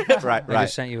 Right. I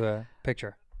just sent you a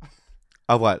picture.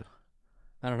 Of what?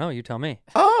 I don't know. You tell me.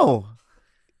 Oh,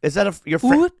 is that your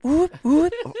friend? Whoop, whoop,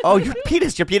 whoop. Oh, your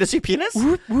penis. Your penis.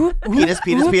 Whoop, whoop,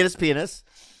 Penis.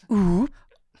 whoop.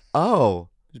 Oh,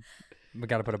 We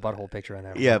got to put a butthole picture in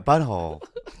there. yeah, butthole.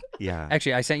 Yeah.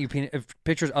 Actually, I sent you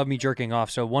pictures of me jerking off.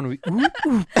 So one week. You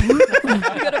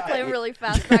gotta play really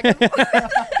fast back and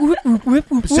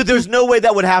forth. So there's no way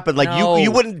that would happen. Like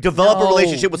you wouldn't develop a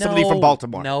relationship with somebody from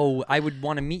Baltimore. No, I would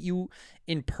want to meet you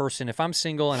in person. If I'm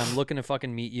single and I'm looking to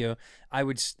fucking meet you, I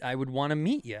would want to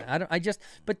meet you.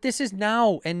 But this is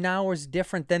now, and now is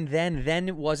different than then. Then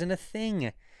it wasn't a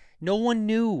thing. No one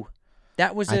knew.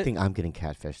 That was I think I'm getting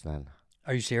catfished then.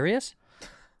 Are you serious?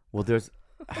 Well,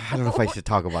 I don't know if I should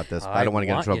talk about this, but I don't want to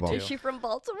get in want you trouble. Is she from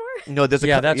Baltimore? No, there's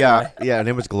that's why. yeah. Her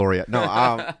name was Gloria. No,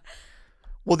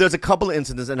 well, there's a couple of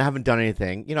instances, and I haven't done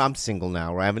anything. I'm single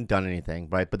now, right? I haven't done anything,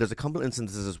 right? But there's a couple of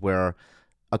instances where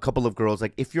a couple of girls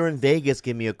like, if you're in Vegas,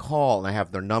 give me a call, and I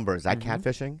have their number. Is that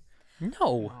catfishing?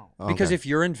 No, because Okay. if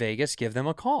you're in Vegas, give them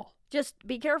a call. Just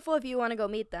be careful if you want to go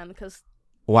meet them, because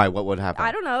Why? What would happen?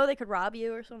 I don't know, they could rob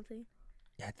you or something.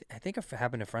 Yeah, I think it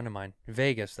happened to a friend of mine.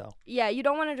 Vegas, though. Yeah, you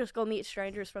don't want to just go meet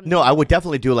strangers from. No, I would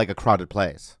definitely do like a crowded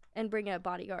place. And bring a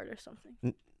bodyguard or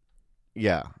something.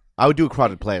 Yeah, I would do a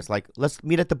crowded place. Like, let's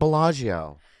meet at the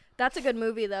Bellagio. That's a good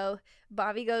movie, though.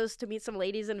 Bobby goes to meet some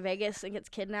ladies in Vegas and gets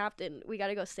kidnapped, and we got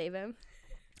to go save him.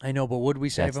 I know, but would we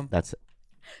save him? That's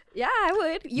Yeah, I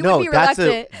would. You no, would be that's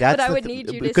reluctant, but I the would need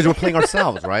you to because we're save playing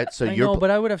ourselves, right? So I you're know, but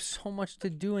I would have so much to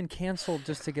do and cancel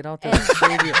just to get out there and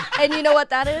save you. And you know what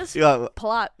that is? Yeah.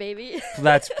 Plot, baby.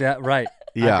 That's right.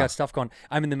 Yeah. I've got stuff going.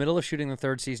 I'm in the middle of shooting the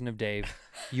 3rd season of Dave.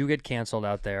 You get canceled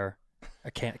out there,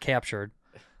 captured.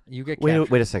 You get captured.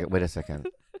 Wait a second.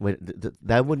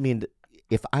 That would mean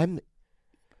if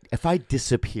I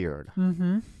disappeared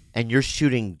and you're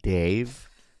shooting Dave,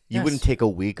 you Yes. wouldn't take a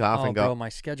week off and go. Bro, my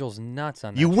schedule's nuts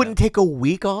on that. You wouldn't show. take a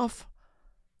week off?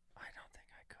 I don't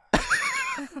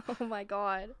think I could. Oh my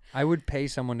god. I would pay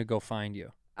someone to go find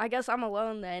you. I guess I'm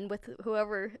alone then with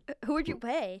whoever. Who would you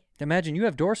pay? Imagine you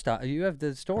have You have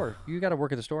the store. You got to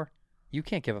work at the store. You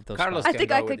can't give up those. Carlos spots. I think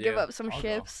go I with could give you. up some I'll go.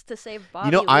 shifts to save Bobby.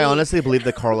 You know, I Lee. honestly believe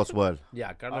that Carlos would.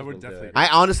 Yeah, Carlos I would will do definitely it. do I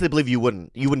honestly believe you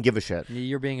wouldn't. You wouldn't give a shit.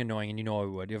 You're being annoying, and you know I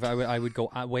would. If I would go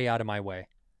way out of my way.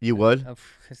 You would?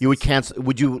 You would cancel.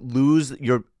 Would you lose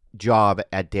your job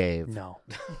at Dave? No.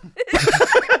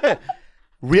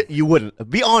 You wouldn't.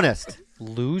 Be honest.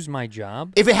 Lose my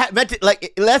job? If it had meant to,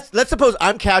 like, let's suppose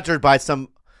I'm captured by some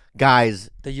guys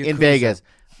The in Yakuza. Vegas.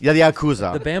 Yeah, the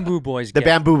Yakuza. The Bamboo Boys. The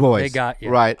Bamboo Boys. They got you.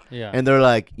 Right. Yeah. And they're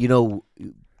like,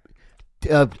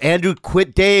 Andrew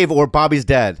quit Dave or Bobby's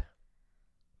dead.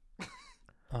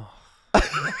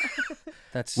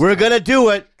 That's We're going to do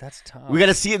it. That's tough. We got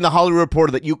to see it in the Hollywood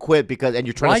Reporter that you quit because, and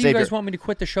you're trying Why to do you save guys your. want me to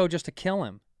quit the show just to kill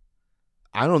him?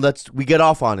 I don't know. We get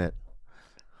off on it.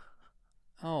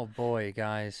 Oh boy,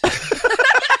 guys.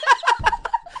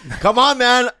 Come on,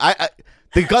 man.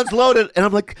 The gun's loaded, and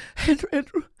I'm like,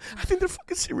 Andrew, I think they're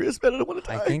fucking serious, man. I don't want to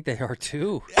die. I think they are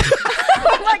too.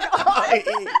 Oh my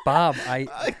god. Bob,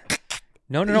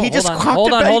 No. He Hold just on. cocked Hold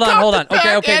it on. back. Hold He on. Hold on. cocked it Okay.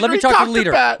 back, Okay. Let Andrew. me He talk to cocked the it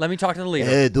leader. back. Let me talk to the leader.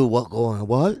 Hey, dude, what going on?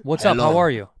 What? What's up? How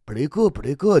are you? Pretty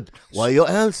good. Why your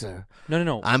answer?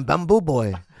 No. I'm Bamboo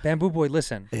Boy. Bamboo Boy,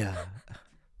 listen. Yeah.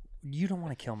 You don't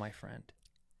want to kill my friend.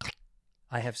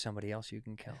 I have somebody else you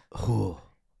can kill. Who?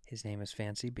 His name is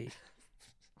Fancy B.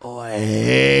 Oh, I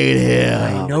hate him.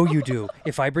 I know you do.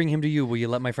 If I bring him to you, will you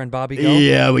let my friend Bobby go?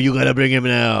 Yeah, but you gotta bring him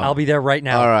now. I'll be there right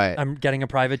now. All right. I'm getting a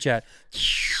private jet.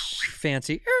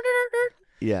 Fancy.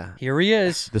 Yeah. Here he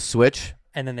is. The switch.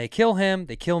 And then they kill him,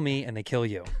 they kill me, and they kill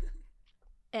you.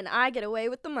 And I get away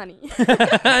with the money.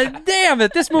 Damn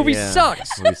it, this movie Yeah,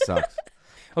 sucks. Movie sucks.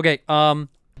 Okay,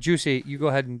 Juicy, you go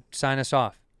ahead and sign us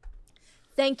off.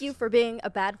 Thank you for being a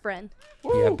bad friend.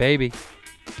 Yeah, baby.